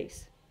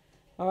space.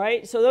 All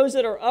right, so those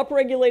that are up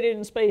regulated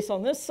in space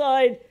on this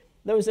side,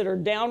 those that are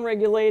down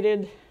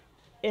regulated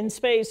in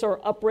space are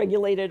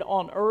upregulated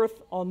on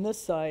Earth on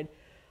this side.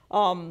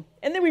 And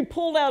then we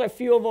pulled out a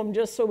few of them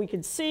just so we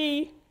could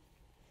see.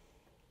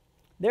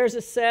 There's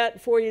a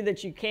set for you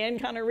that you can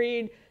kind of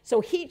read. So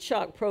heat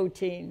shock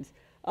proteins,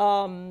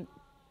 outer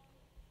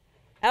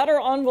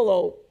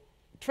envelope,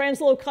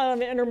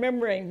 translocon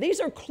intermembrane. These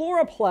are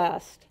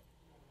chloroplast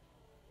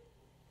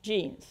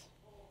genes,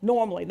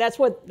 normally. That's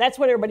what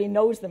everybody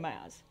knows them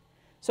as.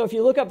 So if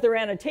you look up their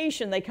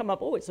annotation, they come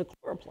up, oh, it's a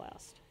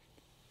chloroplast.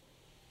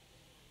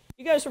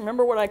 You guys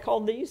remember what I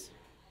called these?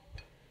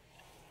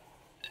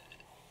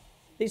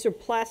 These are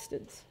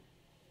plastids.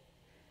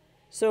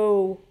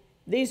 So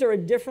these are a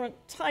different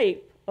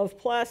type of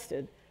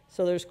plastid.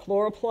 So there's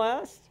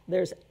chloroplast,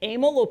 there's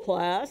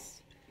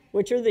amyloplasts,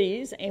 which are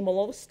these,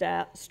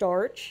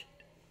 starch.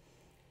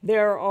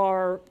 There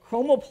are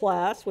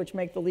chromoplasts, which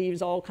make the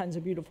leaves all kinds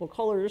of beautiful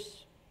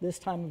colors this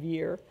time of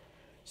year.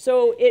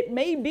 So it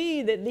may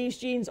be that these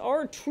genes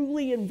are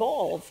truly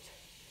involved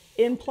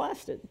in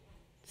plastid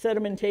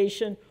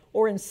sedimentation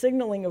or in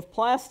signaling of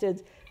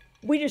plastids.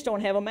 We just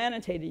don't have them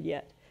annotated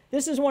yet.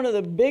 This is one of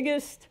the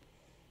biggest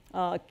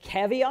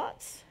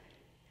caveats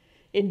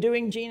in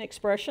doing gene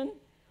expression.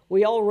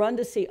 We all run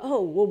to see,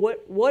 oh, well,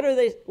 what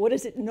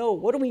does it know?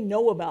 What do we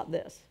know about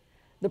this?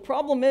 The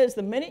problem is,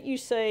 the minute you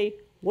say,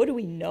 what do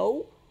we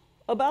know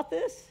about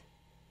this?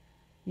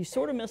 You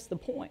sort of miss the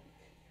point.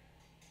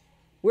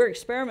 We're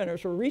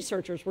experimenters, we're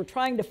researchers, we're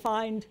trying to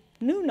find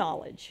new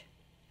knowledge.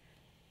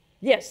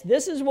 Yes,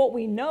 this is what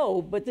we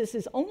know, but this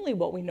is only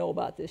what we know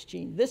about this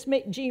gene. This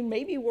gene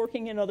may be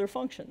working in other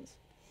functions.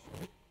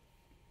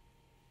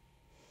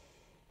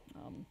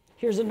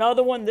 Here's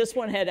another one. This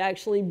one had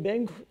actually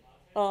been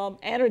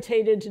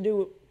annotated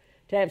to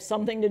have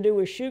something to do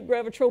with shoot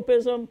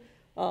gravitropism,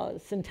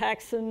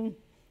 syntaxin.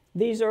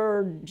 These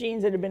are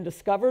genes that have been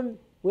discovered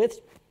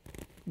with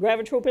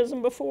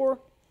gravitropism before.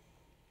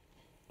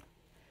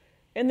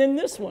 And then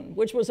this one,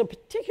 which was a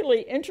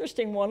particularly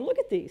interesting one. Look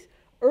at these.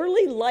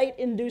 Early light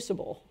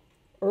inducible.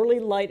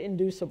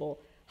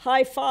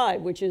 High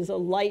 5, which is a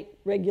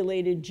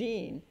light-regulated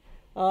gene.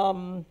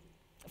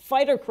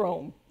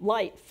 Phytochrome,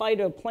 light,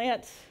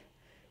 phytoplants,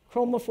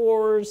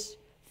 chromophores,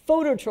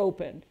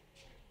 phototropin.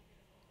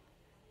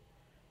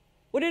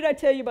 What did I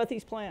tell you about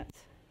these plants?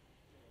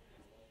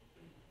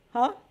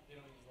 Huh?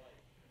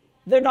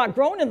 They're not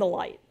grown in the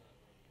light.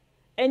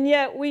 And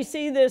yet we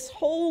see this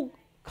whole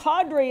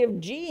cadre of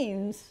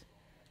genes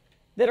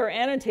that are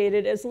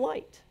annotated as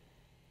light,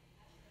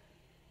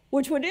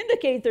 which would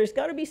indicate there's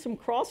got to be some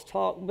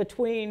crosstalk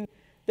between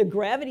the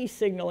gravity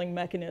signaling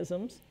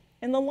mechanisms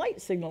and the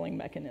light signaling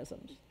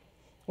mechanisms.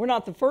 We're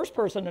not the first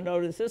person to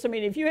notice this. I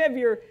mean, if you have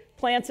your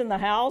plants in the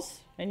house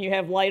and you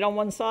have light on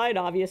one side,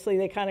 obviously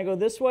they kind of go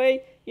this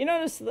way. You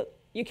notice that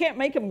you can't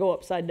make them go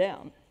upside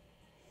down.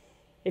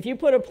 If you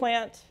put a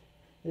plant,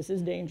 this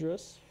is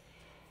dangerous,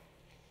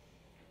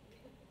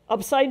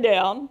 upside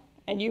down,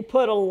 and you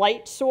put a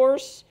light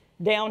source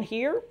down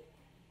here,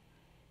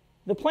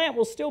 the plant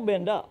will still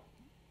bend up.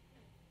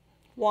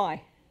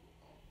 Why?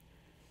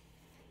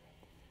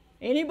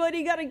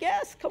 Anybody got a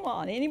guess? Come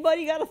on,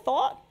 anybody got a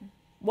thought?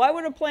 Why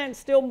would a plant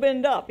still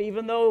bend up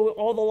even though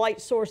all the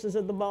light source is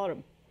at the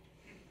bottom?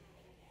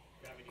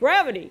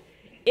 Gravity.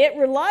 It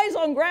relies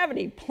on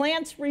gravity.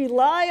 Plants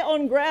rely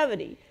on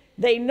gravity.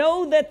 They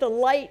know that the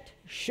light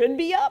should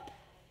be up,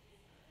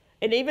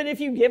 and even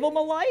if you give them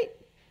a light,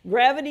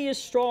 gravity is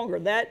stronger.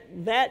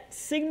 That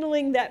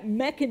signaling, that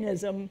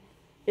mechanism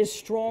is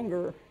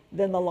stronger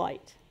than the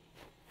light.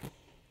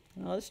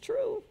 No, it's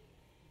true.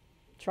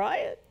 Try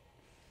it.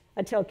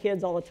 I tell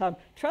kids all the time,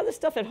 try this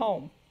stuff at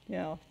home. You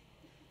know,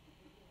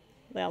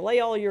 now lay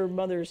all your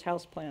mother's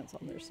houseplants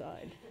on their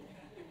side.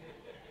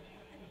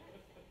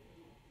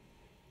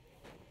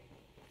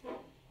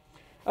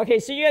 Okay,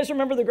 so you guys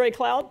remember the gray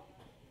cloud?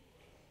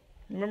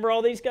 Remember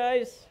all these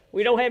guys?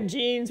 We don't have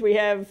genes, we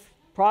have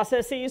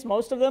processes,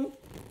 most of them.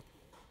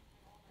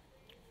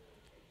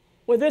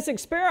 With this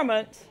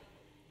experiment,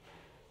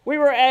 we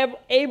were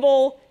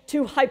able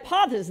to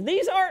hypothesize.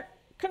 These aren't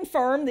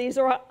confirmed, these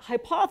are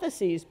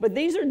hypotheses, but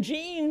these are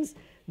genes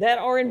that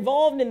are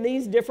involved in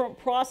these different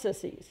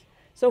processes.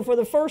 So for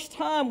the first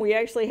time, we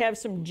actually have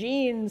some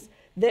genes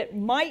that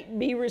might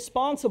be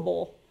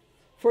responsible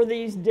for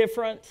these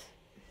different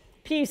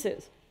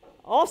pieces.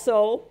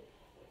 Also,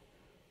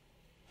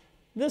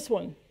 this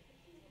one.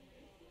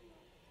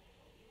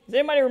 Does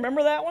anybody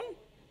remember that one?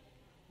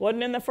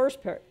 Wasn't in the first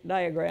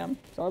diagram,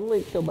 so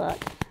I'll go back.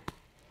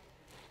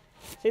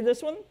 See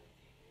this one?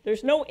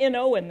 There's no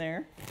NO in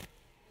there.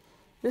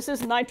 This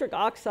is nitric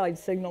oxide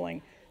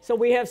signaling. So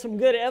we have some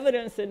good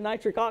evidence that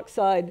nitric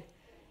oxide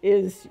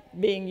is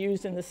being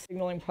used in the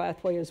signaling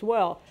pathway as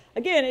well.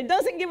 Again, it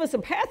doesn't give us a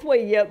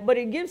pathway yet, but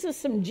it gives us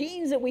some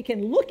genes that we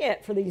can look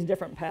at for these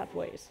different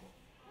pathways.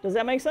 Does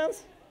that make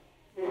sense?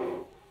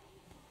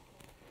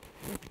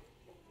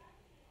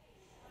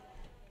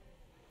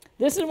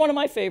 This is one of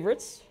my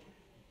favorites,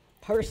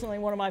 personally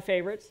one of my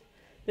favorites.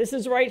 This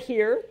is right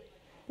here.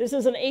 This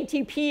is an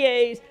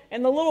ATPase,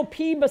 and the little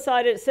P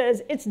beside it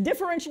says it's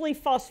differentially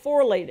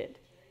phosphorylated.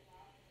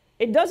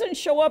 It doesn't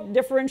show up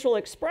differential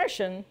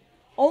expression,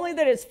 only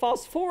that it's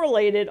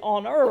phosphorylated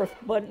on Earth,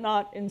 but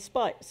not in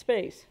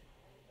space.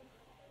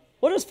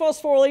 What does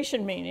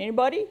phosphorylation mean?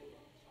 Anybody?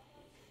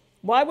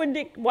 Why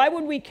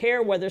would we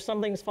care whether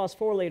something's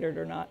phosphorylated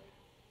or not?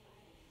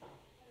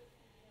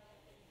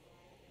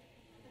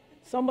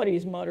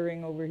 Somebody's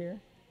muttering over here.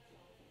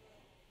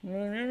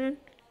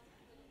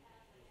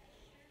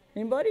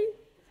 Anybody?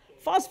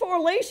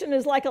 Phosphorylation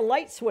is like a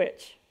light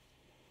switch.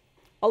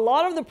 A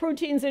lot of the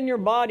proteins in your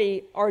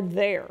body are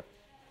there.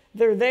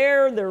 They're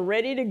there, they're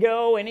ready to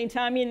go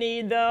anytime you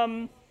need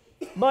them,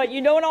 but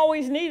you don't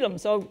always need them,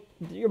 so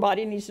your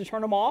body needs to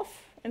turn them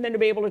off and then to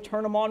be able to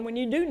turn them on when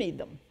you do need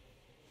them.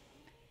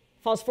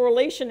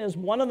 Phosphorylation is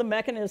one of the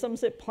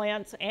mechanisms that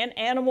plants and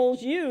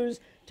animals use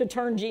to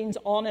turn genes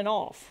on and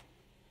off.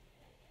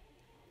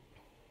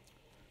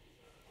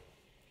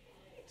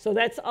 So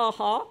that's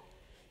AHA.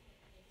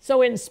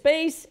 So in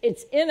space,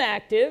 it's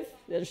inactive.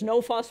 There's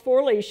no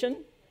phosphorylation.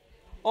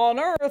 On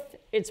Earth,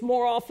 it's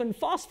more often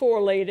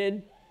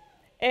phosphorylated.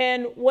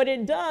 And what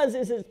it does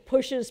is it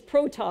pushes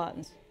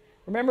protons.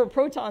 Remember,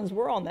 protons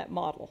were on that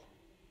model.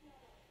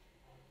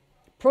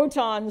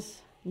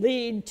 Protons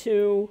lead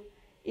to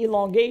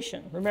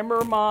elongation.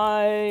 Remember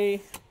my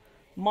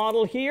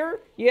model here?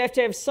 You have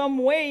to have some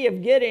way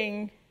of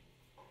getting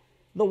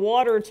the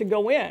water to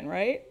go in,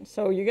 right?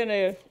 So you're going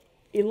to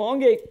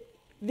elongate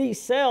these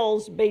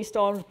cells based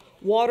on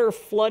water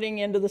flooding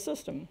into the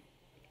system.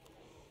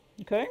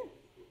 Okay?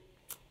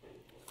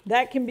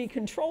 That can be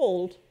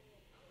controlled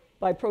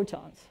by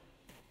protons.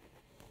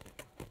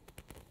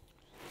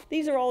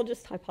 These are all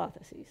just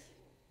hypotheses.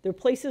 They're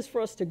places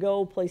for us to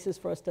go, places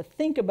for us to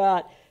think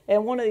about.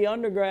 And one of the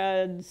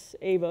undergrads,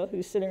 Ava,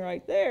 who's sitting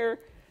right there,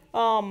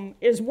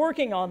 is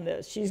working on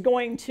this. She's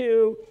going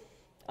to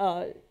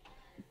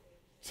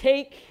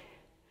take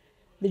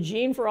the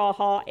gene for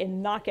AHA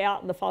and knock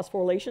out the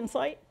phosphorylation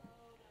site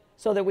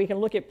so that we can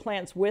look at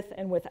plants with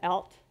and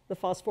without the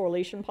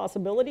phosphorylation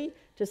possibility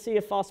to see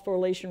if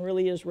phosphorylation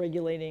really is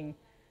regulating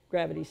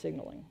gravity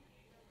signaling.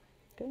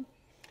 Okay?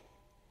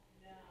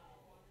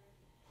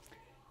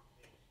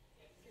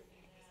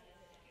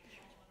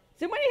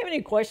 Does anybody have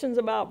any questions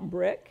about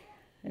brick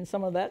and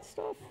some of that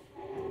stuff?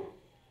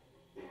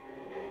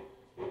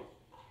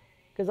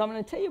 Because I'm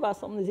going to tell you about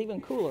something that's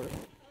even cooler.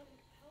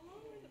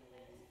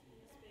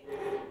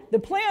 The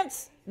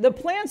plants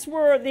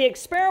were, the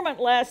experiment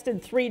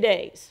lasted 3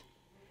 days,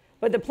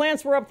 but the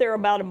plants were up there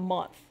about a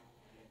month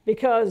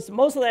because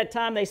most of that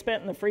time they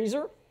spent in the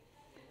freezer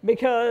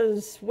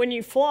because when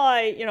you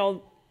fly, you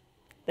know,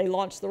 they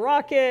launch the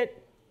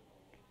rocket,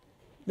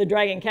 the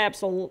Dragon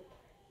capsule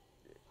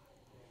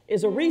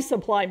is a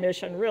resupply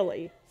mission,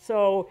 really.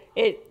 So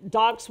it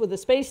docks with the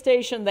space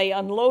station, they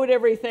unload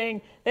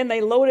everything, then they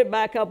load it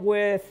back up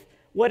with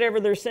whatever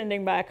they're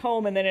sending back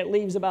home, and then it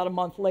leaves about a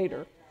month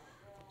later.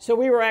 So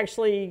we were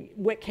actually,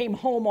 came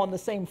home on the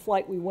same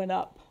flight we went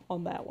up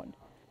on that one.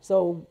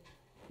 So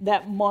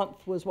that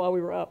month was while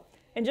we were up.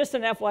 And just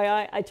an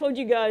FYI, I told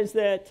you guys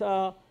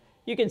that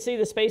you can see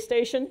the space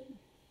station.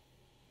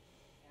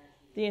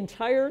 The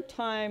entire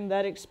time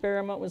that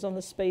experiment was on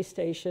the space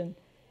station,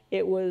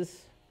 it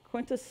was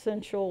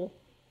quintessential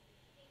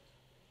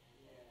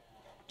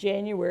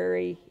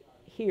January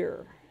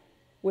here,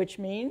 which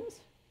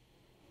means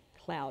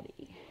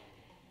cloudy.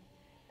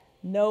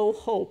 No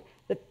hope.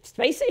 The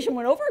space station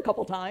went over a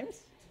couple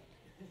times,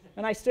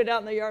 and I stood out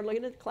in the yard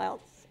looking at the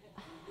clouds.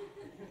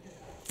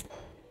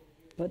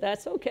 But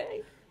that's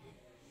okay.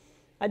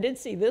 I did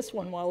see this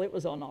one while it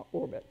was on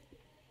orbit.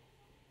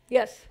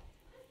 Yes?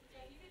 So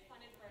if you get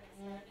funded for an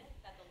experiment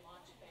that the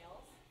launch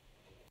fails,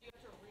 do you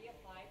have to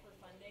reapply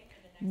for funding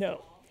in the next No.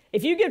 fall?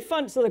 If you get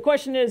funded, so the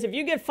question is, if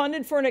you get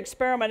funded for an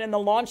experiment and the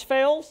launch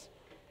fails,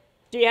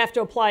 do you have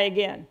to apply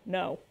again?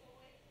 No.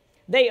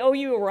 They owe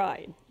you a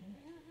ride.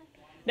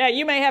 Now,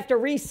 you may have to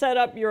reset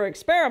up your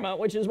experiment,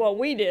 which is what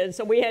we did.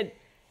 So we had,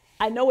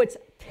 I know it's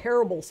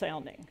terrible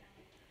sounding,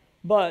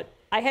 but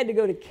I had to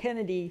go to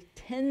Kennedy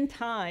 10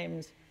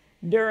 times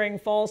during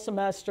fall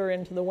semester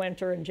into the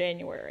winter in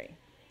January.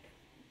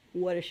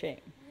 What a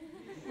shame.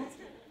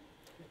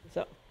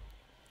 So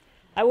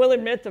I will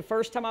admit the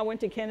first time I went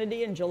to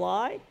Kennedy in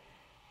July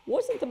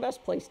wasn't the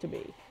best place to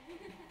be,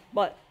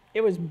 but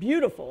it was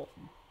beautiful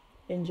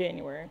in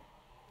January.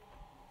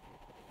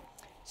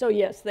 So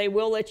yes, they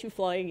will let you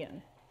fly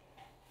again.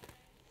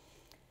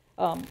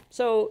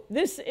 So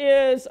this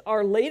is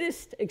our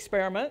latest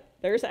experiment.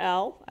 There's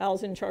Al.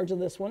 Al's in charge of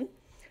this one.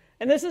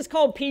 And this is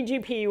called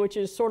PGP, which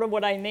is sort of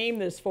what I named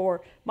this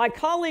for. My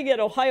colleague at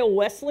Ohio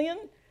Wesleyan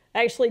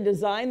actually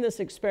designed this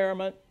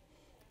experiment,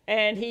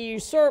 and he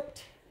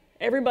usurped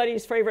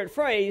everybody's favorite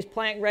phrase,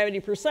 plant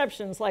gravity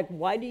perceptions, like,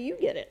 why do you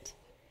get it?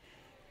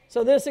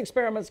 So this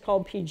experiment's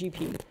called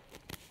PGP.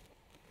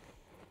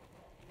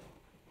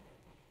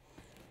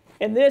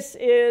 And this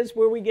is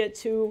where we get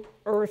to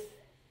Earth,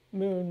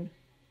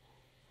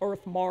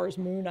 Mars,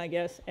 Moon, I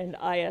guess, and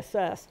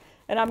ISS.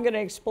 And I'm going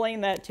to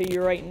explain that to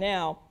you right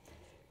now.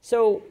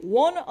 So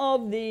one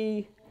of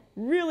the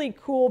really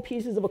cool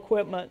pieces of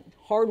equipment,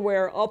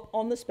 hardware up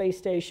on the space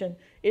station,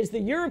 is the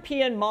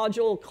European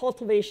Module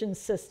Cultivation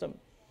System.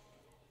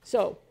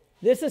 So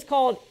this is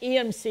called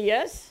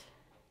EMCS.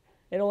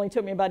 It only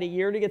took me about a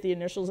year to get the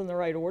initials in the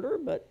right order,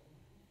 but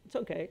it's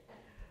okay.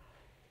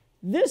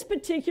 This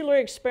particular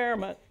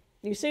experiment,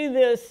 you see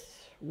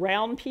this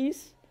round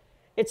piece?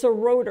 It's a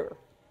rotor.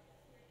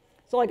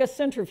 So like a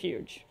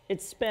centrifuge,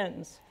 it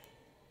spins.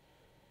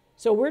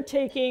 So we're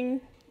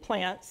taking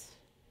plants.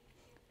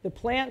 The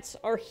plants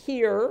are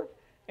here,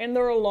 and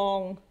they're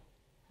along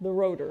the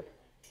rotor.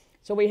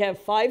 So we have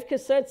 5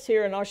 cassettes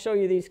here, and I'll show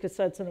you these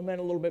cassettes in a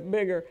minute, a little bit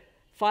bigger.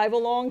 5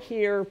 along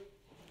here,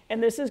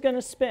 and this is going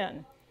to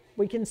spin.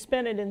 We can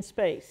spin it in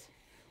space.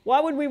 Why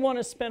would we want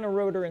to spin a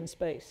rotor in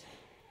space?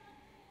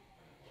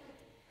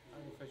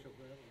 Artificial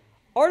gravity.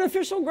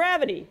 Artificial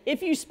gravity.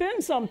 If you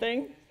spin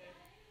something,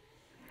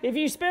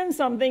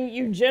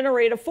 you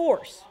generate a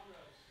force.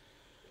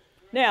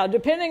 Now,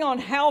 depending on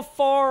how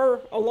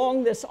far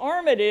along this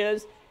arm it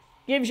is,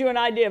 gives you an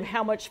idea of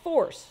how much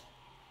force.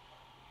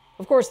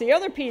 Of course, the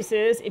other piece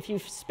is, if you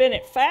spin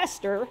it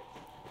faster,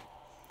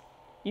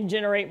 you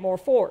generate more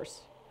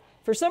force.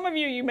 For some of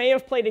you, you may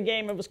have played a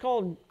game, it was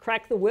called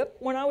Crack the Whip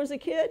when I was a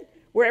kid,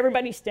 where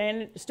everybody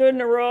stood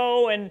in a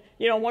row and,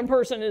 you know, one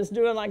person is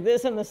doing like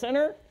this in the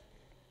center.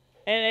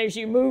 And as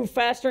you move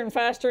faster and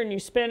faster and you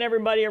spin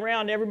everybody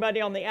around,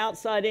 everybody on the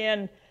outside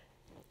in,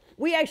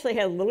 we actually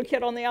had a little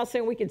kid on the outside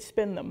and we could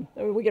spin them.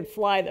 We could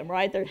fly them,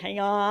 right? They'd hang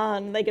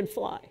on, they could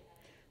fly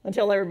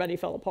until everybody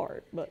fell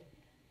apart. But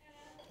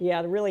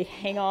yeah, to really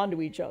hang on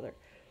to each other.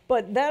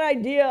 But that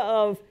idea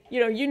of, you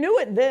know, you knew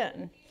it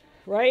then,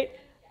 right?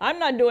 I'm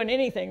not doing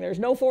anything. There's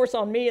no force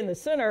on me in the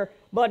center,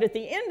 but at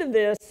the end of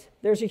this,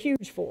 there's a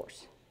huge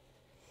force.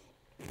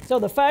 So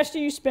the faster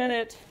you spin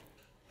it,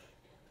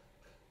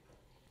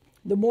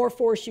 the more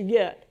force you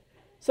get.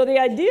 So the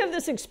idea of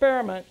this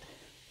experiment,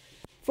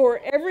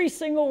 for every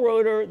single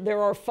rotor, there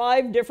are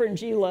 5 different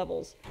G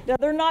levels. Now,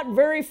 they're not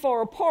very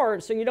far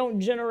apart, so you don't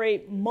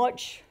generate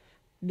much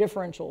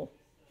differential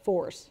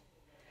force.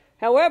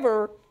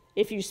 However,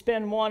 if you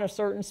spin one a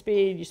certain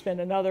speed, you spin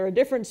another a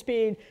different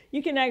speed,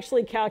 you can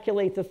actually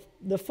calculate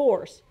the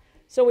force.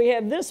 So we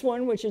have this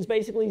one, which is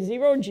basically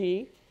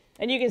 0G,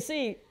 and you can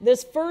see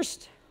this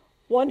first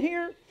one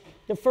here,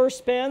 the first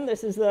spin,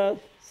 this is the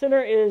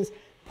center, is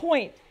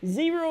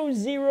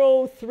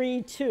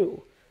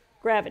 0.0032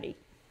 gravity.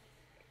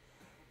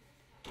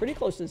 Pretty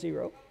close to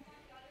 0.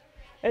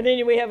 And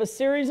then we have a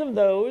series of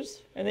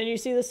those, and then you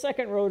see the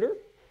second rotor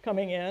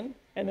coming in,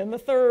 and then the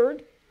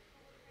third.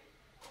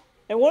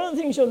 And one of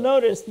the things you'll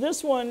notice,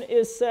 this one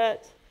is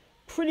set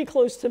pretty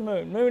close to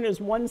Moon. Moon is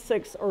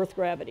 1/6 Earth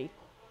gravity.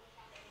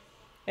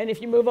 And if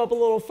you move up a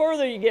little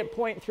further, you get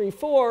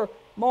 0.34.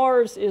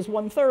 Mars is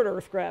 1/3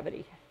 Earth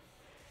gravity.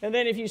 And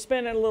then if you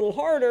spin it a little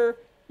harder,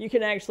 you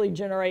can actually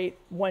generate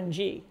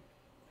 1G.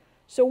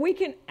 So we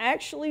can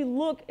actually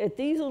look at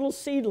these little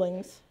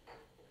seedlings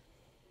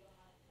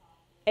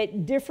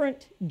at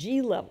different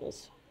G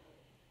levels.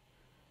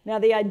 Now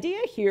the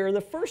idea here, the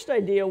first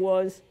idea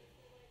was,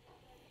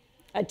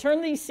 I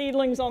turned these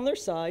seedlings on their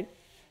side.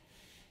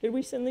 Did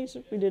we send these?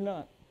 We did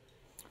not.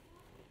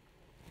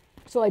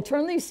 So I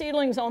turned these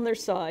seedlings on their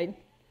side.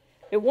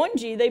 At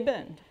 1G, they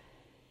bend.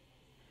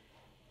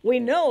 We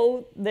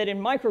know that in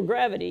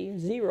microgravity,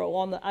 0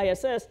 on the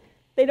ISS,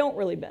 they don't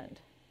really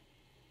bend.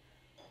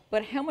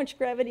 But how much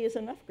gravity is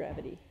enough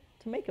gravity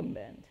to make them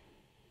bend,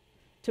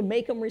 to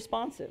make them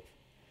responsive?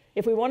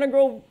 If we want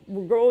to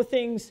grow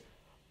things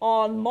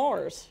on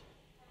Mars,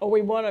 or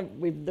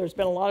there's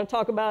been a lot of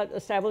talk about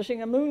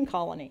establishing a moon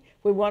colony.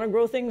 We want to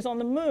grow things on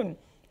the moon.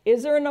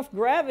 Is there enough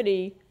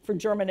gravity for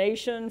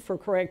germination, for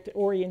correct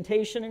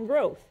orientation and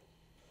growth?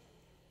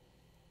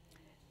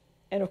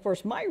 And of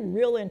course, my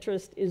real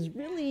interest is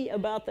really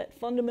about that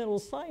fundamental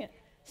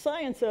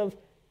science of,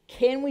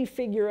 can we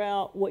figure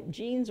out what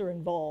genes are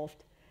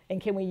involved,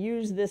 and can we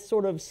use this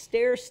sort of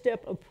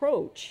stair-step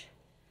approach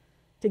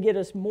to get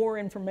us more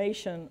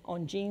information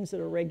on genes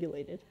that are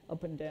regulated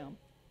up and down?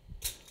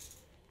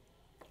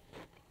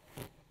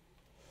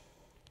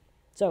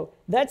 So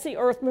that's the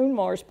Earth, Moon,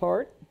 Mars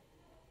part.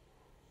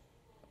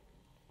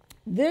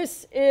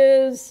 This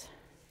is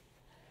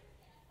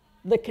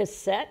the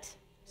cassette.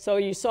 So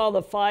you saw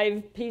the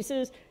 5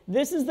 pieces.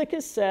 This is the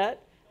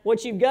cassette.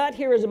 What you've got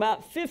here is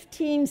about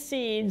 15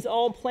 seeds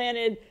all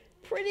planted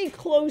pretty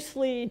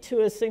closely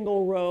to a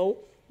single row.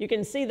 You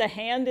can see the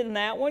hand in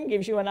that one,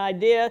 gives you an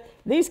idea.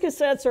 These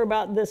cassettes are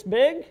about this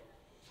big.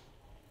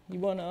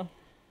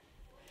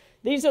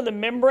 These are the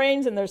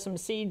membranes, and there's some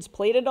seeds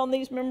plated on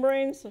these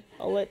membranes.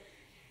 I'll let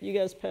you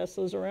guys pass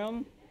those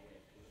around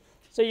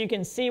so you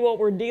can see what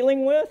we're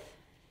dealing with.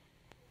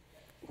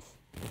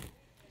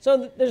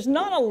 So there's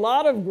not a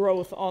lot of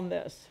growth on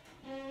this.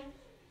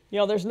 You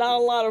know, there's not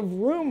a lot of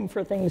room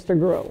for things to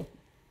grow.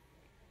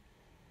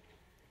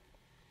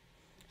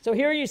 So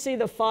here you see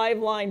the 5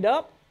 lined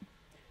up.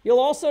 You'll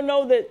also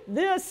know that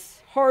this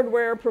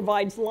hardware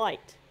provides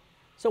light.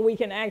 So we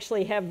can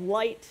actually have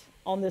light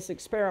on this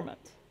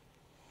experiment.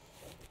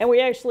 And we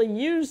actually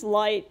use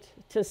light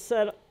to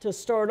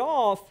start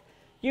off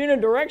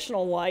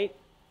unidirectional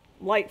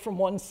light from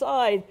one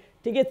side,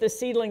 to get the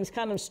seedlings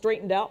kind of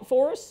straightened out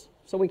for us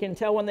so we can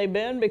tell when they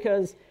bend,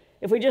 because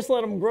if we just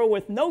let them grow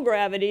with no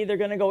gravity, they're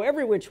going to go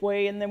every which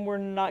way, and then we're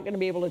not going to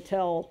be able to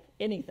tell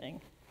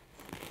anything.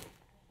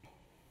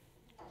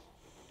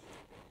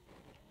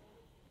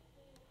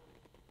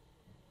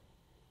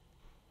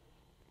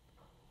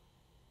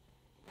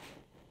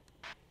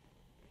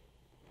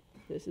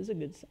 This is a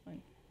good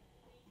sign.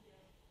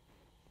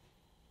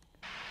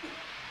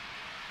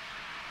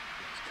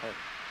 10,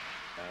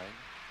 9,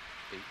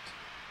 8,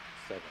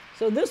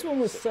 So this one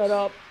was set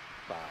up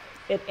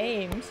at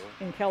Ames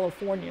in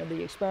California.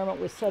 The experiment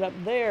was set up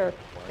there,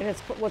 and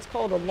it's what's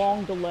called a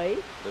long delay.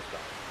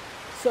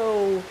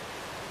 So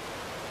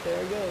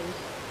there it goes.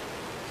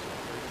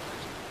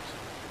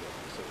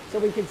 So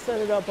we could set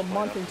it up a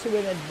month or two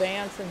in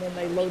advance, and then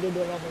they loaded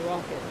it on the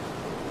rocket.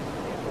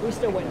 We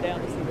still went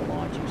down to see the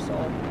launch you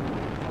saw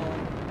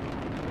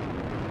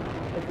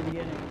at the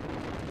beginning.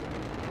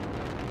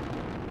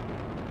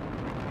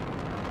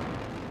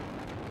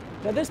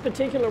 Now this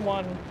particular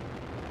one,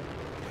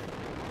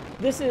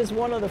 this is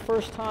one of the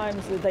first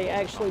times that they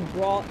actually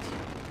brought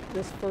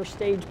this first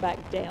stage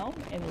back down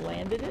and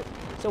landed it.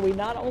 So we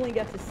not only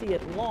got to see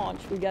it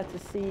launch, we got to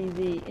see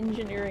the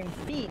engineering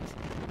feat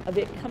of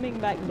it coming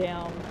back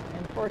down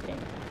and parking.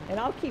 And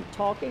I'll keep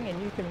talking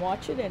and you can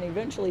watch it, and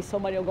eventually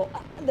somebody will go,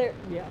 ah, there,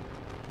 yeah.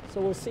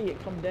 So we'll see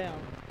it come down.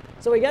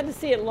 So we got to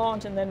see it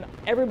launch, and then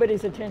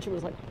everybody's attention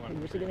was like, hey,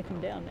 where's it gonna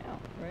come down now,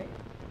 right?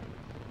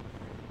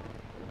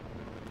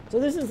 So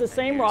this is the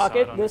same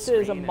rocket. This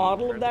is a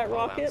model of that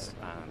rocket.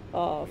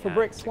 For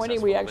Brick 20,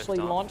 we actually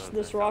launched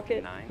this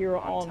rocket here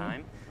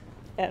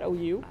at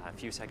OU. A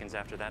few seconds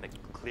after that, it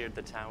cleared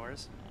the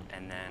towers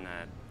and then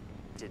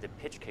did a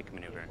pitch kick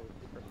maneuver.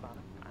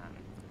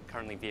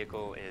 Currently,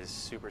 vehicle is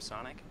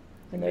supersonic.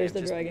 And there's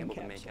the just Dragon been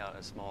able capsule. to make out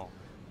a small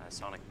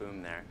sonic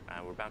boom there.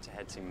 We're about to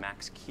head to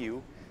max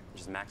Q,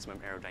 which is maximum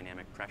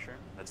aerodynamic pressure.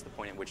 That's the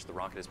point at which the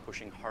rocket is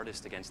pushing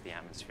hardest against the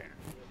atmosphere.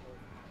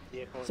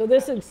 So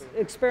this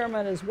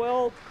experiment as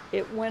well,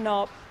 it went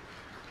up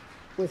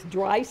with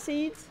dry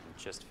seeds.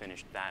 Just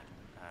finished that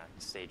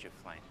stage of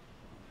flight.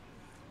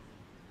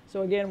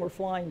 So again, we're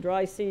flying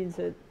dry seeds,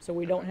 so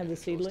we don't have the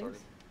seedlings.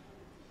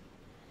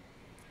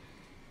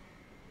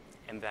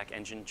 MVAC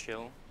engine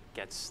chill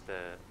gets the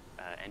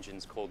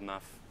engines cold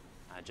enough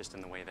just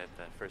in the way that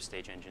the first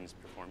stage engines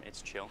perform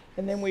its chill.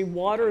 And then we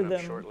water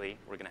them. Shortly,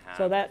 we're going to have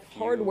so that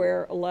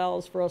hardware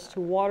allows for us to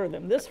water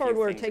them. This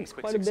hardware takes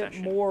quite a bit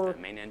more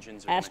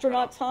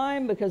astronaut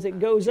time because it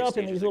goes up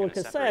in these little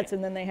cassettes,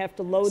 and then they have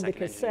to load the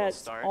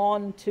cassettes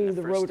onto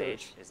the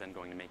rotors. Is then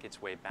going to make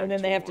its way back and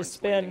then they have to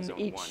spin zone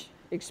each 1,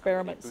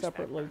 experiment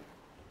separately.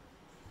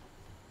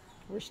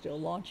 We're still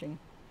launching.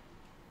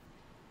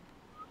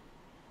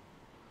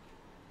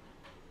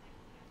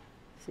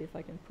 See if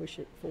I can push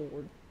it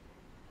forward.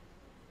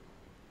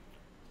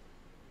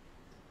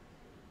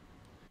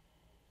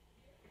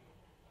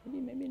 Maybe,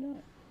 maybe not.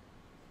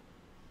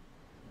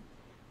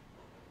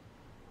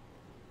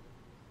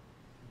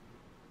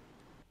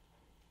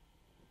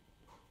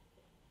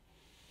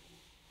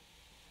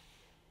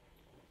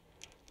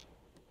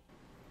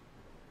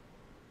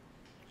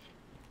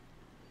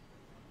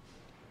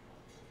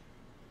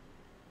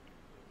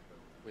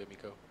 Wait,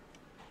 Miko.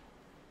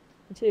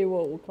 I'll tell you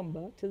what, we'll come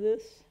back to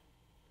this,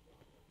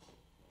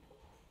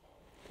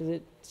 because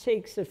it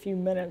takes a few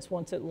minutes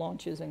once it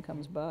launches and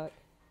comes back.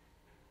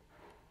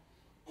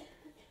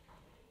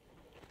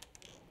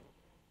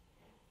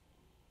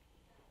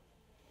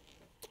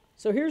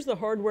 So here's the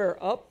hardware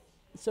up.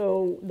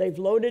 So they've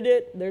loaded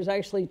it. There's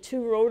actually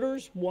 2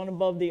 rotors, one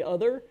above the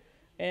other,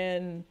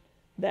 and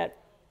that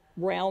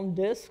round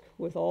disc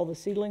with all the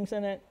seedlings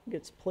in it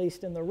gets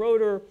placed in the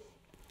rotor,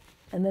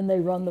 and then they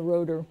run the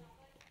rotor.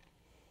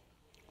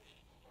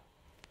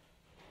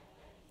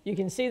 You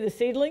can see the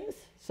seedlings.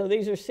 So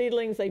these are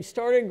seedlings. They've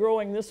started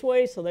growing this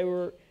way, so they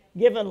were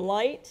given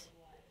light,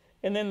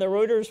 and then the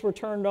rotors were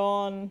turned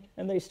on,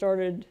 and they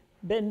started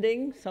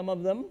bending, some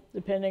of them,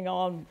 depending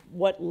on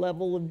what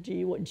level of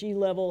G, what G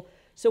level.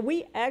 So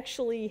we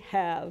actually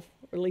have,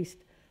 or at least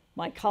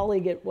my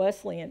colleague at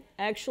Wesleyan,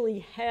 actually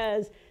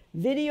has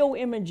video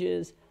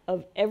images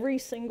of every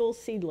single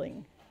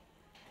seedling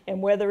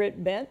and whether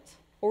it bent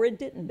or it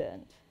didn't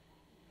bend,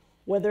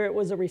 whether it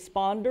was a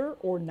responder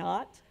or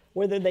not,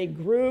 whether they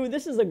grew.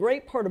 This is the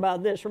great part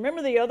about this.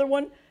 Remember the other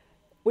one?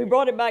 We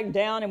brought it back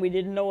down and we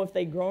didn't know if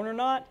they'd grown or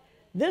not.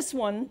 This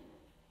one,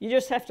 you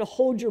just have to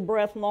hold your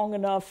breath long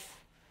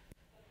enough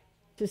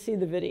to see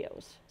the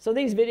videos. So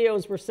these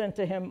videos were sent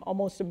to him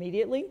almost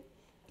immediately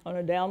on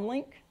a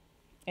downlink,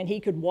 and he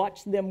could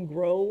watch them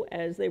grow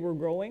as they were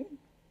growing.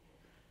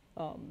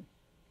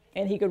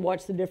 And he could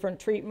watch the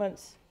different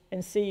treatments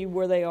and see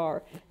where they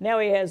are. Now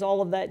he has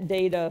all of that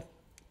data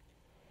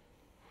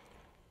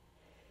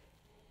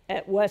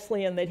at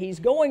Wesleyan that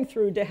he's going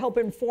through to help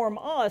inform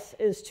us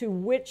as to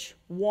which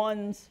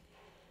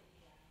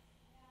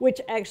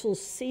actual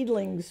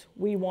seedlings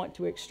we want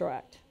to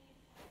extract.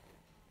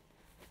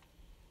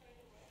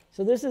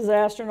 So this is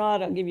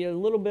Astronaut. I'll give you a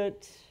little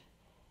bit.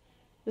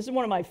 This is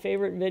one of my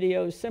favorite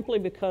videos simply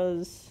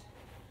because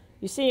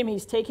you see him,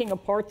 he's taking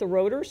apart the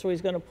rotor, so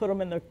he's going to put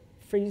them in the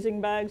freezing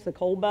bags, the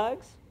cold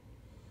bags,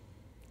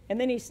 and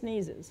then he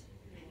sneezes.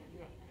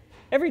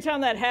 Every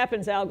time that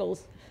happens, Al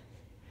goes,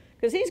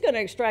 because he's going to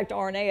extract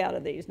RNA out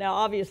of these. Now,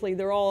 obviously,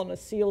 they're all in a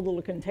sealed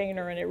little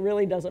container, and it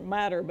really doesn't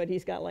matter, but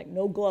he's got like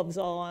no gloves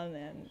on,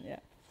 and yeah,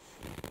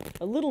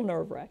 a little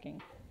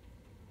nerve-wracking.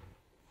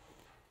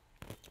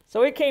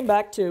 So it came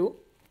back too.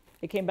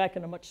 It came back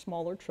in a much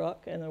smaller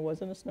truck, and there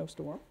wasn't a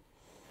snowstorm.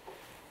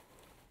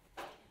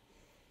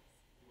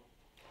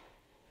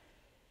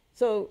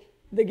 So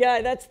the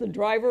guy, that's the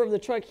driver of the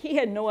truck, he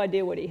had no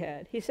idea what he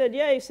had. He said,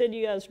 yeah, he said,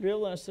 you guys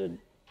drill. And I said,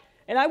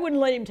 and I wouldn't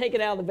let him take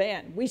it out of the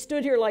van. We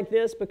stood here like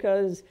this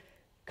because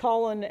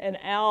Colin and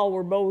Al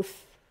were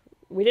both,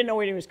 we didn't know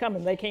when he was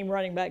coming. They came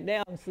running back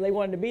down, so they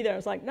wanted to be there. I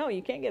was like, no,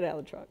 you can't get out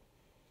of the truck.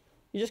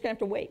 You're just going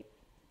to have to wait.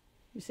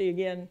 You see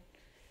again?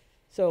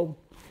 So,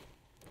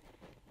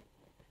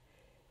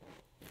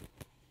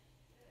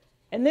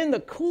 and then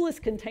the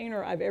coolest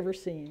container I've ever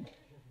seen.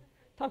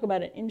 Talk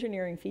about an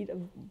engineering feat of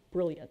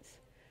brilliance.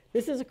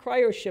 This is a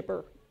cryo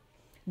shipper.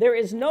 There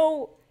is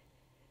no,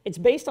 it's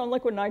based on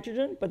liquid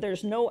nitrogen, but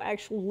there's no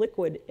actual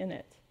liquid in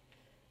it.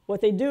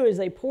 What they do is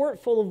they pour it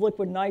full of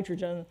liquid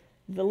nitrogen.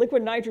 The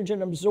liquid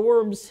nitrogen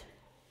absorbs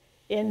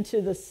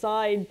into the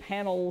side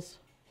panels,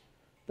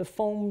 the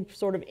foam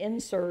sort of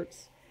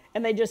inserts,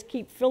 and they just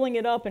keep filling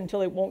it up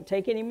until it won't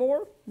take any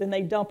more. Then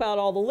they dump out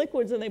all the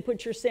liquids and they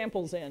put your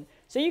samples in.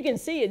 So you can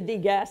see it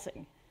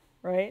degassing,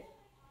 right?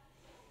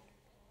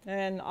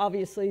 And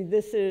obviously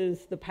this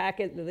is the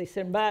packet that they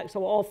send back,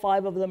 so all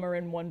 5 of them are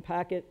in one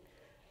packet,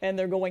 and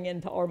they're going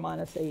into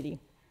R-80.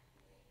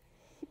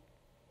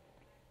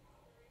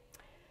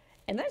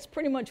 And that's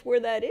pretty much where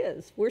that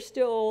is. We're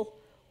still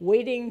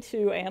waiting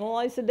to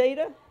analyze the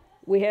data.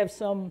 We have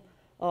some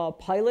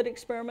pilot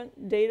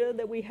experiment data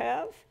that we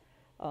have.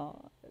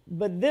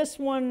 But this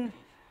one,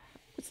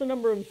 what's the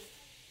number of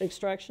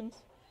extractions?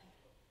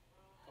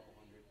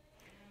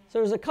 So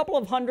there's a couple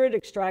of hundred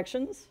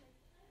extractions,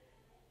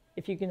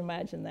 if you can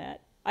imagine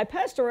that. I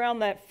passed around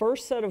that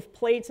first set of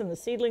plates and the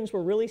seedlings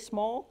were really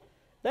small.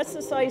 That's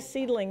the size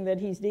seedling that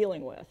he's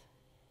dealing with.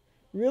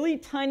 Really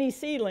tiny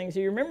seedlings.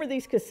 You remember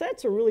these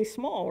cassettes are really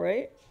small,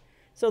 right?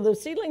 So the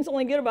seedlings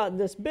only get about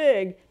this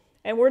big,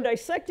 and we're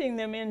dissecting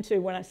them into,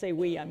 when I say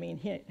we, I mean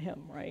him,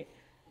 right?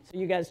 So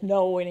you guys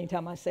know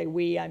anytime I say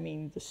we, I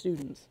mean the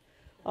students.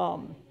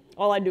 All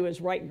I do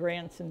is write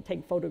grants and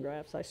take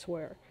photographs, I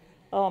swear.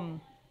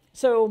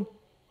 So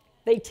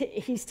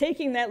he's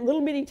taking that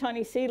little bitty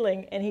tiny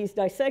seedling and he's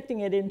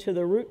dissecting it into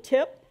the root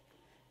tip,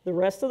 the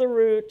rest of the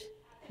root,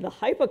 the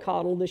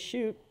hypocotyl, the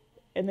shoot,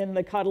 and then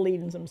the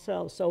cotyledons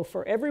themselves. So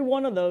for every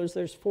one of those,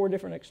 there's 4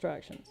 different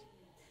extractions.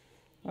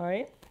 All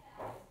right?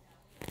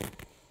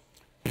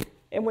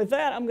 And with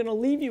that, I'm going to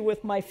leave you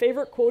with my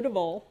favorite quote of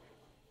all,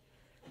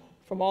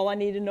 from All I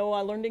Need to Know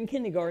I Learned in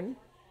Kindergarten.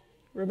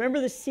 Remember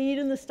the seed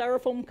in the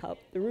styrofoam cup.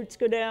 The roots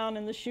go down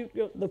and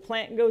the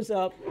plant goes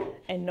up,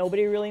 and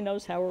nobody really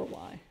knows how or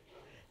why.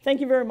 Thank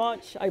you very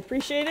much. I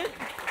appreciate it.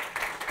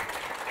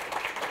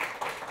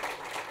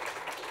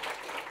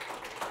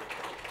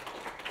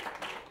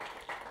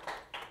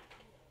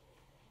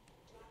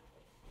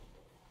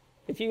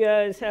 If you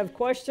guys have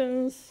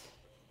questions,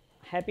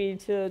 happy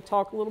to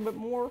talk a little bit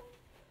more.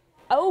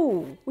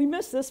 Oh, we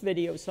missed this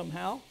video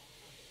somehow.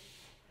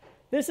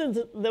 This is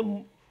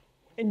them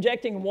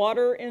injecting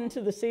water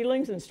into the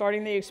seedlings and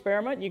starting the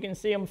experiment. You can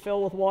see them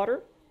fill with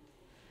water.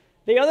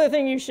 The other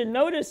thing you should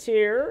notice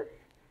here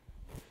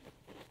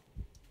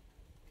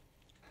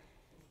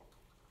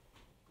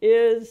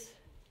is,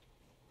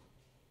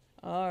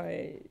 all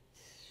right,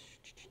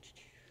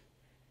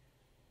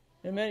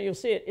 in a minute you'll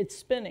see it, it's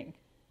spinning.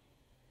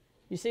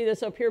 You see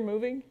this up here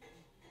moving?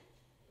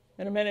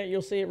 In a minute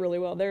you'll see it really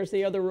well. There's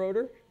the other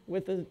rotor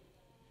with the,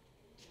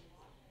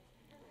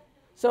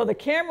 so the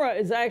camera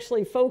is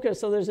actually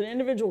focused, so there's an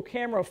individual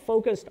camera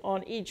focused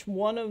on each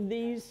one of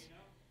these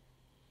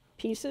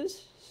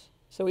pieces,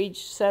 so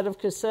each set of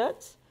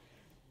cassettes.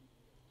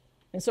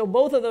 And so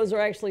both of those are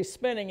actually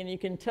spinning, and you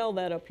can tell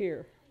that up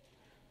here.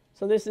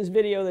 So this is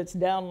video that's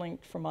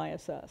downlinked from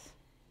ISS.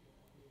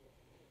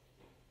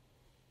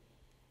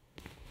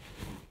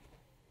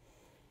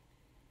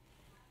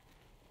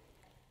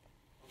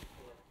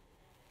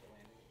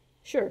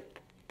 Sure.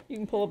 You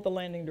can pull up the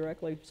landing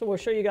directly. So we'll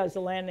show you guys the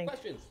landing.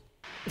 Questions?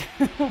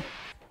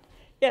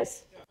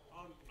 Yes? Yeah,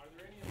 are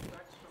there any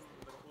effects from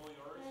the cooling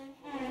earth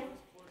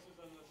forces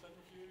on the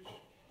centrifuge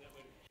that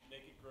would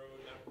make it grow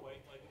not quite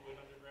like it would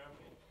under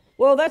gravity?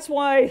 Well, that's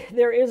why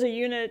there is a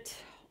unit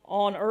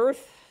on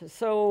Earth.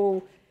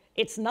 So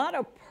it's not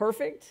a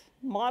perfect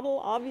model,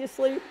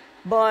 obviously,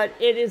 but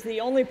it is the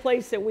only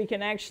place that we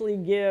can actually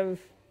give,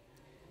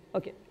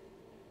 okay,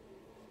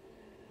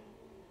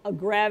 a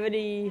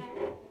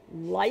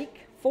gravity-like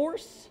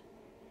force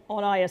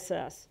on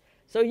ISS.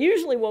 So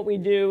usually what we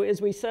do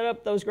is we set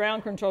up those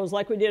ground controls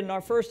like we did in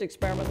our first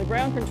experiment. The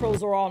ground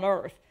controls are on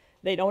Earth.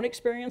 They don't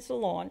experience the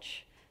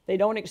launch. They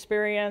don't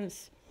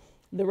experience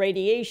the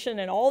radiation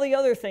and all the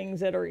other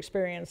things that are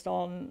experienced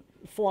on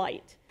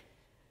flight.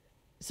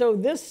 So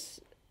the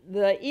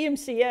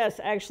EMCS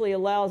actually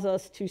allows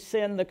us to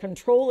send the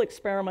control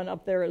experiment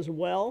up there as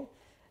well,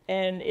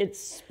 and it's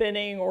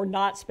spinning or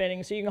not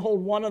spinning. So you can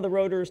hold one of the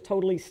rotors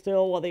totally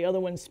still while the other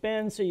one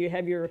spins, so you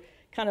have your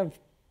kind of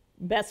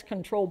best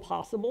control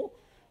possible.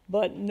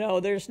 But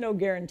no, there's no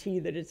guarantee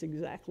that it's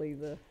exactly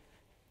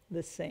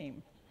the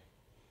same.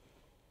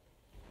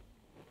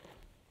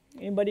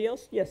 Anybody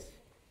else? Yes?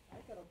 I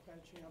got a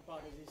question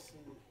about this.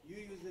 You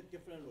use a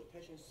different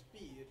rotation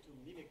speed to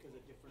mimic the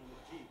different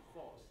G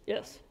force.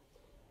 Yes.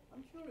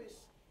 I'm curious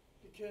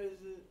because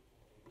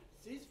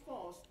these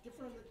force,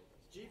 different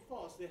G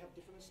force, they have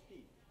different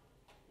speed.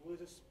 Will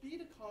the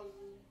speed cause,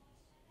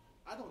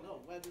 I don't know,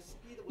 whether the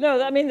speed...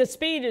 No, I mean the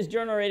speed is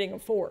generating a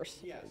force.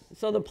 Yes.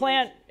 So the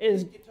plant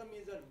is... It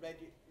determines the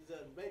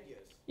radius.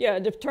 Yeah,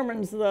 it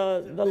determines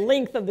the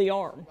length of the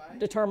arm, right?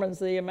 determines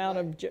the amount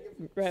of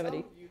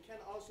gravity. You can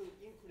also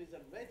increase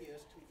the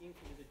radius to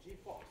increase the G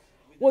force.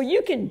 Well,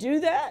 you can do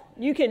that.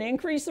 You can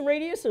increase the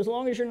radius as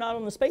long as you're not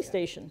on the space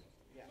station.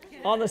 Yeah.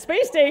 On the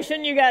space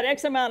station, you got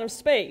X amount of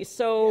space.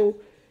 So,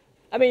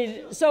 I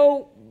mean,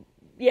 so,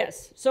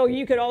 yes. So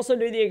you could also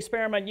do the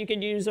experiment. You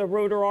could use a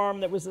rotor arm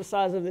that was the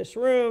size of this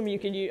room. You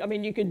could use, I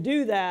mean, you could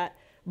do that.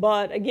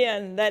 But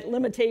again, that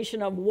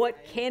limitation of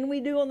what can we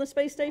do on the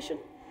space station?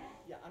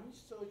 Yeah, I'm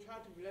so trying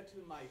to relate to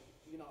my,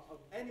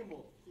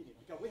 animal feeling,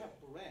 because we have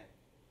brain.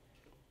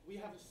 We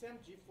have the same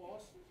G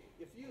force.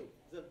 If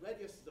the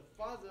radius is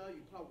farther,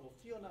 you probably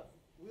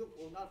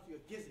will not feel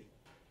dizzy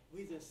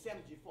with the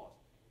same G force.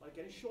 But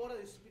getting shorter,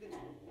 the speed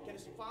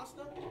gets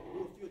faster, you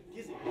will feel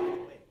dizzy right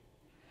away.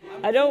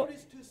 I'm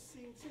curious to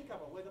think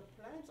about whether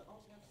plants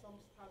also have some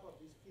type of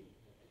this feeling.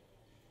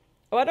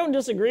 Oh, I don't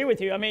disagree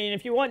with you. I mean,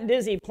 if you want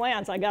dizzy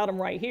plants, I got them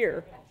right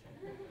here.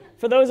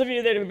 For those of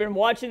you that have been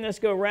watching this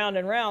go round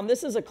and round,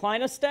 this is a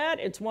clinostat.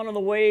 It's one of the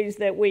ways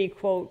that we,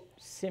 quote,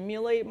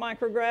 simulate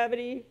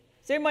microgravity.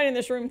 Does anybody in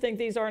this room think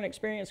these aren't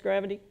experienced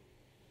gravity?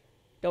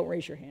 Don't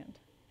raise your hand.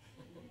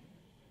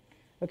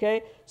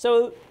 Okay,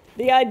 so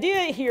the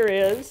idea here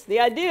is, the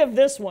idea of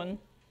this one,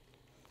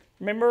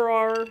 remember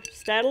our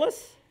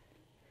stateless?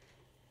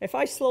 If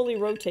I slowly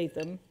rotate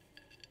them,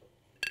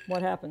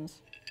 what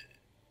happens?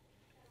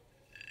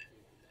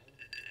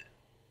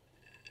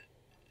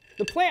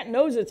 The plant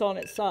knows it's on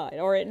its side,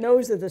 or it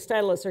knows that the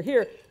stateless are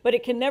here, but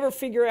it can never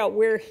figure out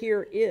where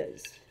here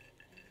is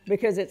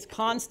because it's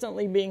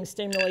constantly being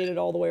stimulated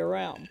all the way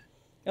around.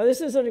 Now,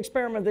 this is an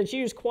experiment that's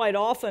used quite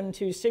often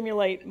to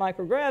simulate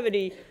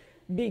microgravity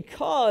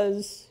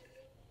because...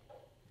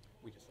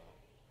 We just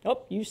saw it.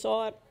 Oh, you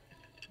saw it?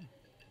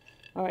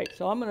 All right,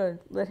 so I'm going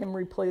to let him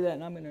replay that,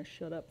 and I'm going to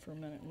shut up for a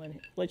minute and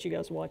let you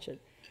guys watch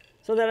it.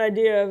 So that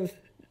idea of,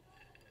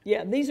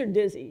 yeah, these are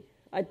dizzy.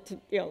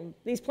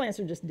 These plants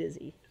are just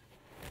dizzy.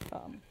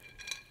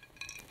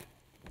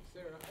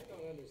 Sarah, I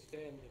don't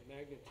understand the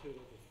magnitude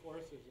of the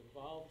forces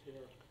involved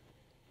here,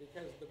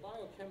 because the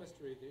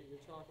biochemistry that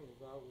you're talking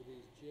about with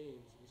these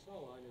genes and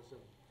so on is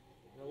an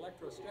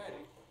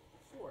electrostatic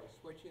force,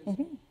 which is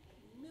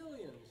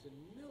millions and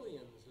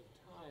millions of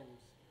times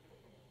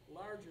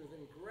larger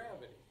than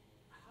gravity.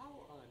 How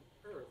on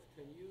earth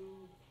can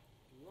you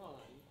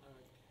run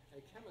a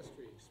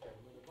chemistry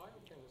experiment, a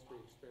biochemistry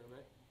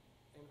experiment,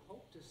 and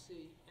hope to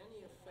see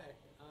any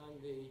effect on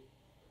the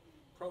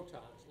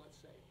protons, let's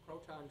say,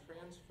 proton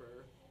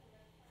transfer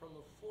from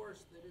a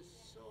force that is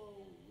so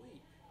weak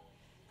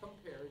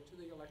compared to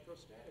the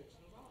electrostatics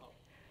involved?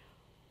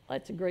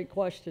 That's a great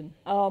question.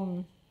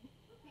 Repeat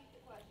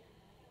the question.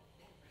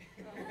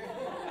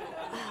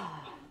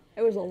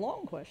 It was a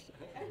long question.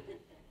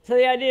 So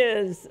the idea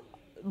is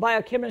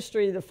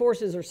biochemistry, the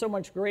forces are so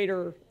much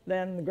greater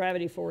than the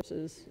gravity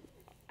forces.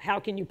 How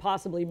can you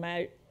possibly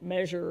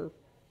measure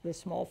the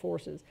small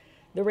forces?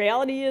 The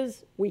reality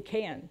is we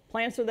can.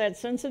 Plants are that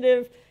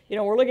sensitive.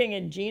 We're looking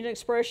at gene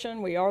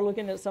expression. We are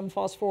looking at some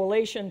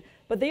phosphorylation.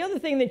 But the other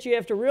thing that you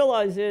have to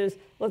realize is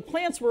the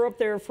plants were up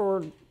there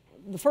for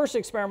the first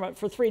experiment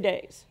for 3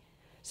 days.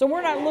 So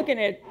we're not looking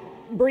at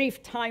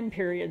brief time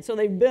periods. So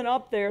they've been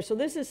up there. So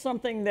this is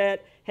something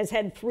that has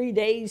had 3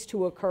 days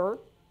to occur.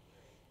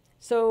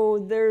 So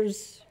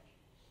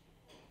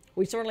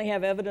we certainly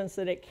have evidence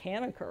that it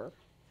can occur.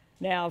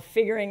 Now,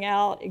 figuring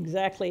out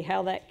exactly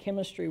how that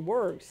chemistry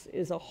works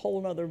is a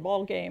whole other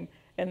ballgame.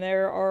 And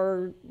there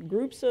are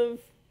groups of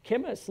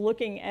chemists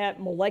looking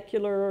at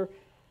molecular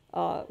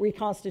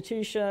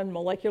reconstitution,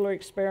 molecular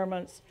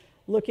experiments,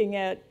 looking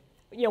at,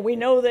 we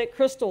know that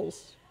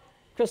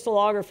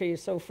crystallography,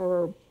 so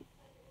for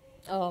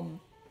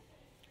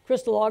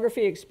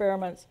crystallography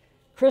experiments,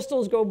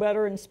 crystals go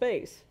better in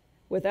space.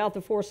 Without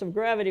the force of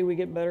gravity, we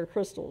get better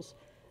crystals.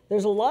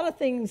 There's a lot of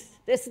things,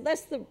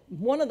 that's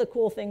one of the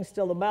cool things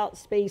still about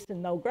space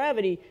and no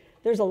gravity.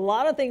 There's a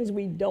lot of things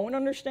we don't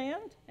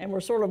understand, and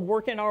we're sort of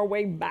working our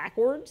way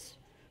backwards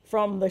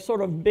from the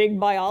sort of big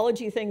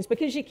biology things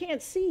because you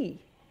can't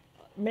see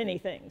many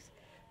things.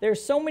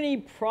 There's so many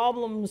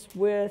problems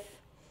with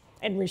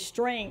and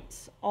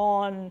restraints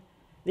on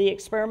the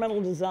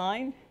experimental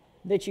design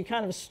that you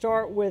kind of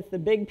start with the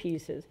big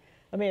pieces.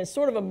 I mean, it's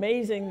sort of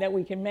amazing that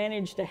we can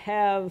manage to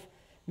have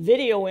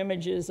video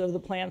images of the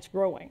plants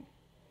growing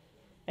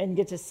and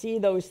get to see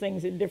those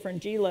things at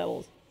different G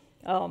levels.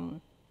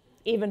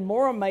 Even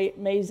more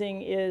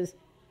amazing is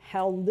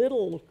how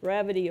little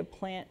gravity a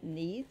plant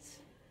needs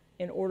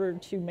in order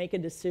to make a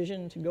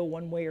decision to go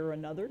one way or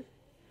another.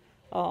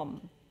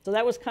 So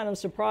that was kind of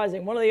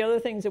surprising. One of the other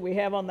things that we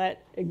have on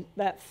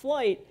that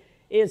flight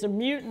is a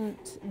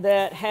mutant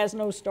that has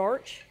no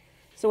starch,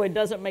 so it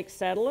doesn't make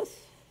satellus.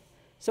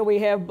 So we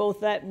have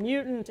both that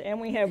mutant and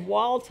we have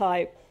wild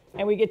type,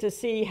 and we get to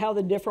see how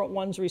the different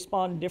ones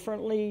respond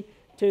differently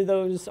to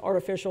those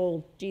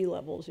artificial G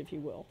levels, if you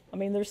will. I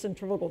mean, their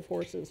centrifugal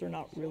forces, they're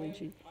not really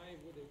G. I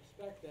would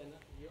expect then,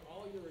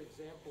 all your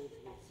examples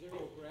with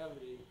zero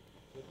gravity,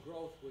 the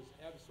growth was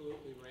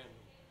absolutely random.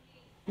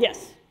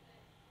 Yes,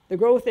 the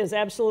growth is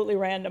absolutely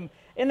random.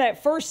 In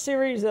that first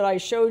series that I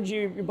showed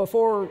you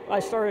before I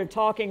started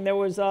talking, there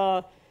was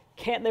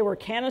they were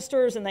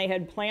canisters and they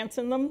had plants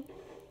in them.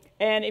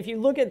 And if you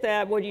look at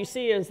that, what you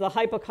see is the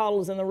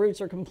hypocotyls and the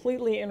roots are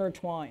completely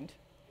intertwined.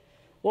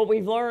 What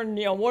we've learned,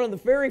 one of the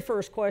very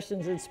first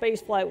questions in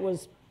spaceflight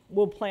was,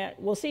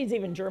 will seeds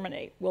even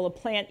germinate? Will a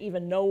plant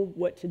even know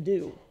what to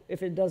do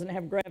if it doesn't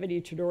have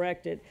gravity to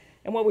direct it?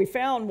 And what we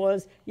found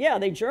was, yeah,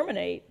 they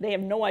germinate. They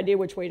have no idea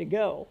which way to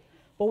go.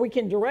 But we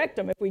can direct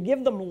them. If we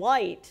give them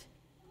light,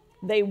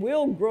 they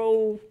will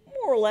grow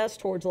more or less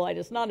towards light.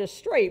 It's not as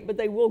straight, but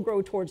they will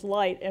grow towards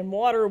light, and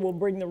water will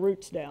bring the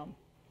roots down.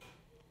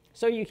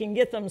 So you can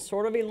get them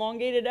sort of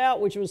elongated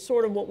out, which was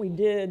sort of what we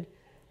did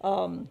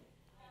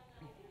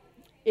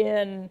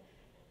in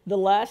the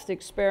last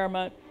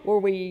experiment, where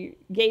we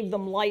gave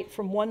them light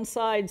from one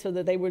side so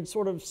that they would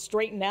sort of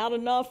straighten out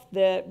enough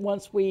that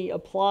once we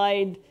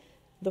applied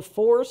the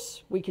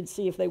force, we could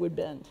see if they would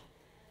bend.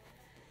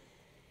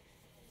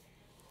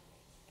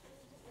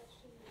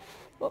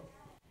 Well,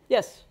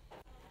 yes?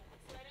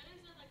 So I know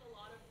there's been like a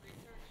lot of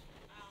research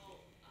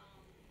about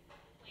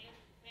plant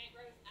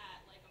growth at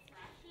like a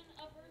fraction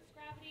of Earth's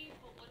gravity,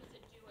 but what does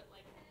it do at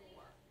like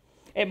more?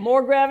 At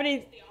more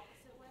gravity? The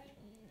opposite way?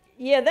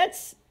 Yeah,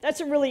 that's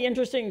a really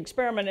interesting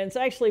experiment. And it's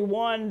actually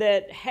one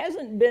that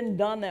hasn't been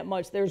done that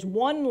much. There's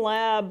one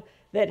lab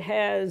that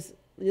has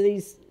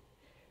these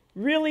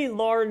really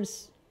large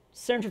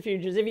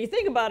centrifuges. If you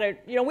think about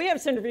it, we have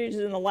centrifuges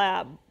in the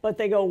lab, but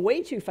they go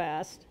way too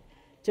fast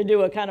to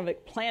do a kind of a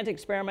plant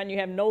experiment. You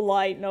have no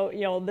light,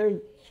 there's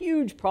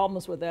huge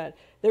problems with that.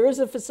 There is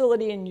a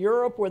facility in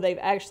Europe where they've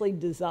actually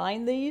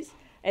designed these,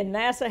 and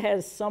NASA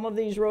has some of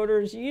these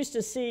rotors. You used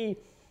to see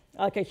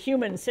like a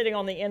human sitting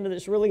on the end of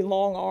this really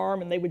long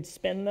arm, and they would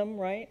spin them,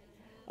 right?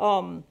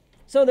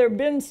 So there have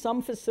been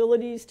some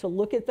facilities to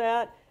look at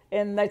that,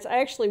 and that's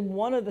actually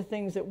one of the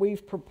things that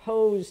we've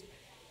proposed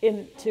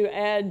to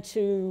add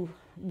to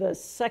the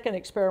second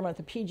experiment,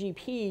 the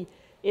PGP,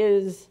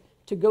 is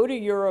to go to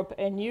Europe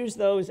and use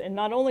those, and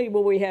not only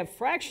will we have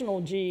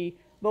fractional G,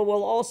 but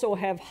we'll also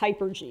have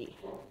hyper G,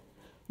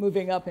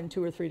 moving up in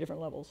 2 or 3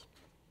 different levels.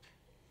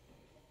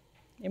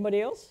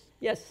 Anybody else?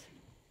 Yes?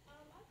 I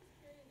was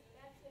curious,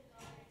 back to the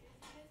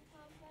dizziness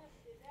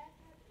concept, did that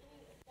have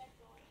any effect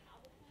on how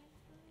the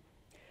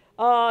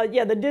plants grew?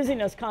 Yeah, the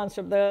dizziness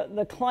concept,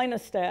 the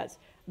clinostats,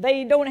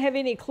 they don't have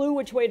any clue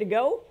which way to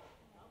go.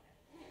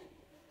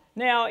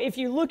 Now, if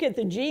you look at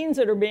the genes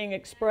that are being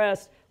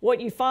expressed,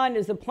 what you find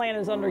is the plant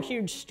is under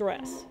huge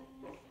stress.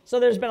 So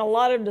there's been a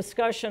lot of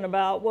discussion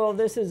about, well,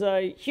 this is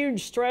a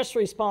huge stress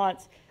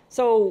response.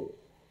 So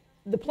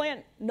the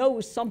plant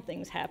knows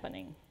something's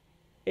happening.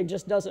 It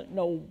just doesn't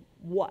know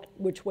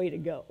which way to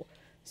go.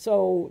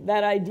 So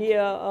that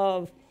idea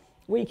of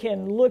we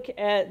can look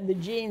at the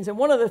genes, and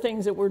one of the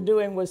things that we're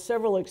doing with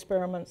several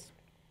experiments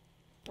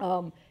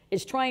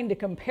is trying to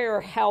compare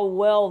how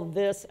well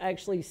this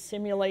actually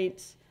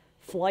simulates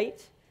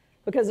flight,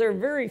 because there are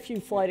very few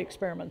flight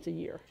experiments a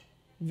year.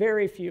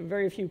 Very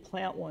few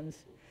plant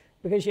ones,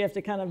 because you have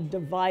to kind of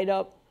divide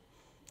up.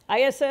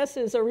 ISS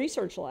is a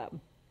research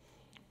lab,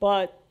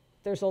 but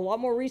there's a lot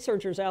more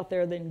researchers out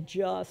there than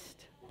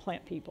just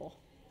plant people.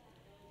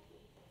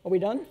 Are we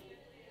done?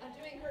 I'm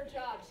doing her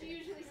job. She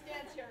usually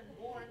stands here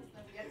and warns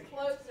them to get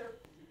closer.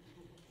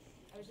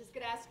 I was just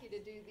going to ask you to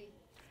do the...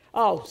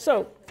 Oh,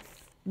 so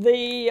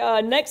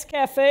the next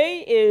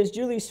cafe is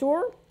Julie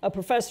Soor, a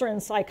professor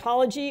in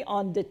psychology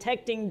on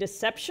detecting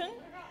deception.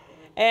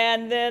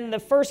 And then the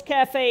first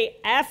cafe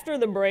after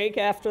the break,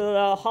 after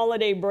the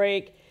holiday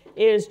break,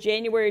 is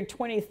January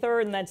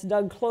 23rd, and that's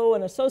Doug Clough,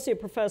 an associate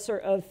professor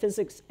of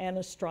physics and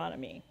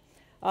astronomy.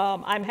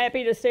 I'm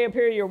happy to stay up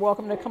here. You're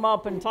welcome to come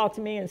up and talk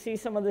to me and see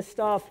some of this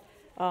stuff.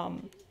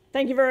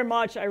 Thank you very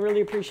much. I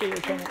really appreciate your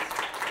attendance.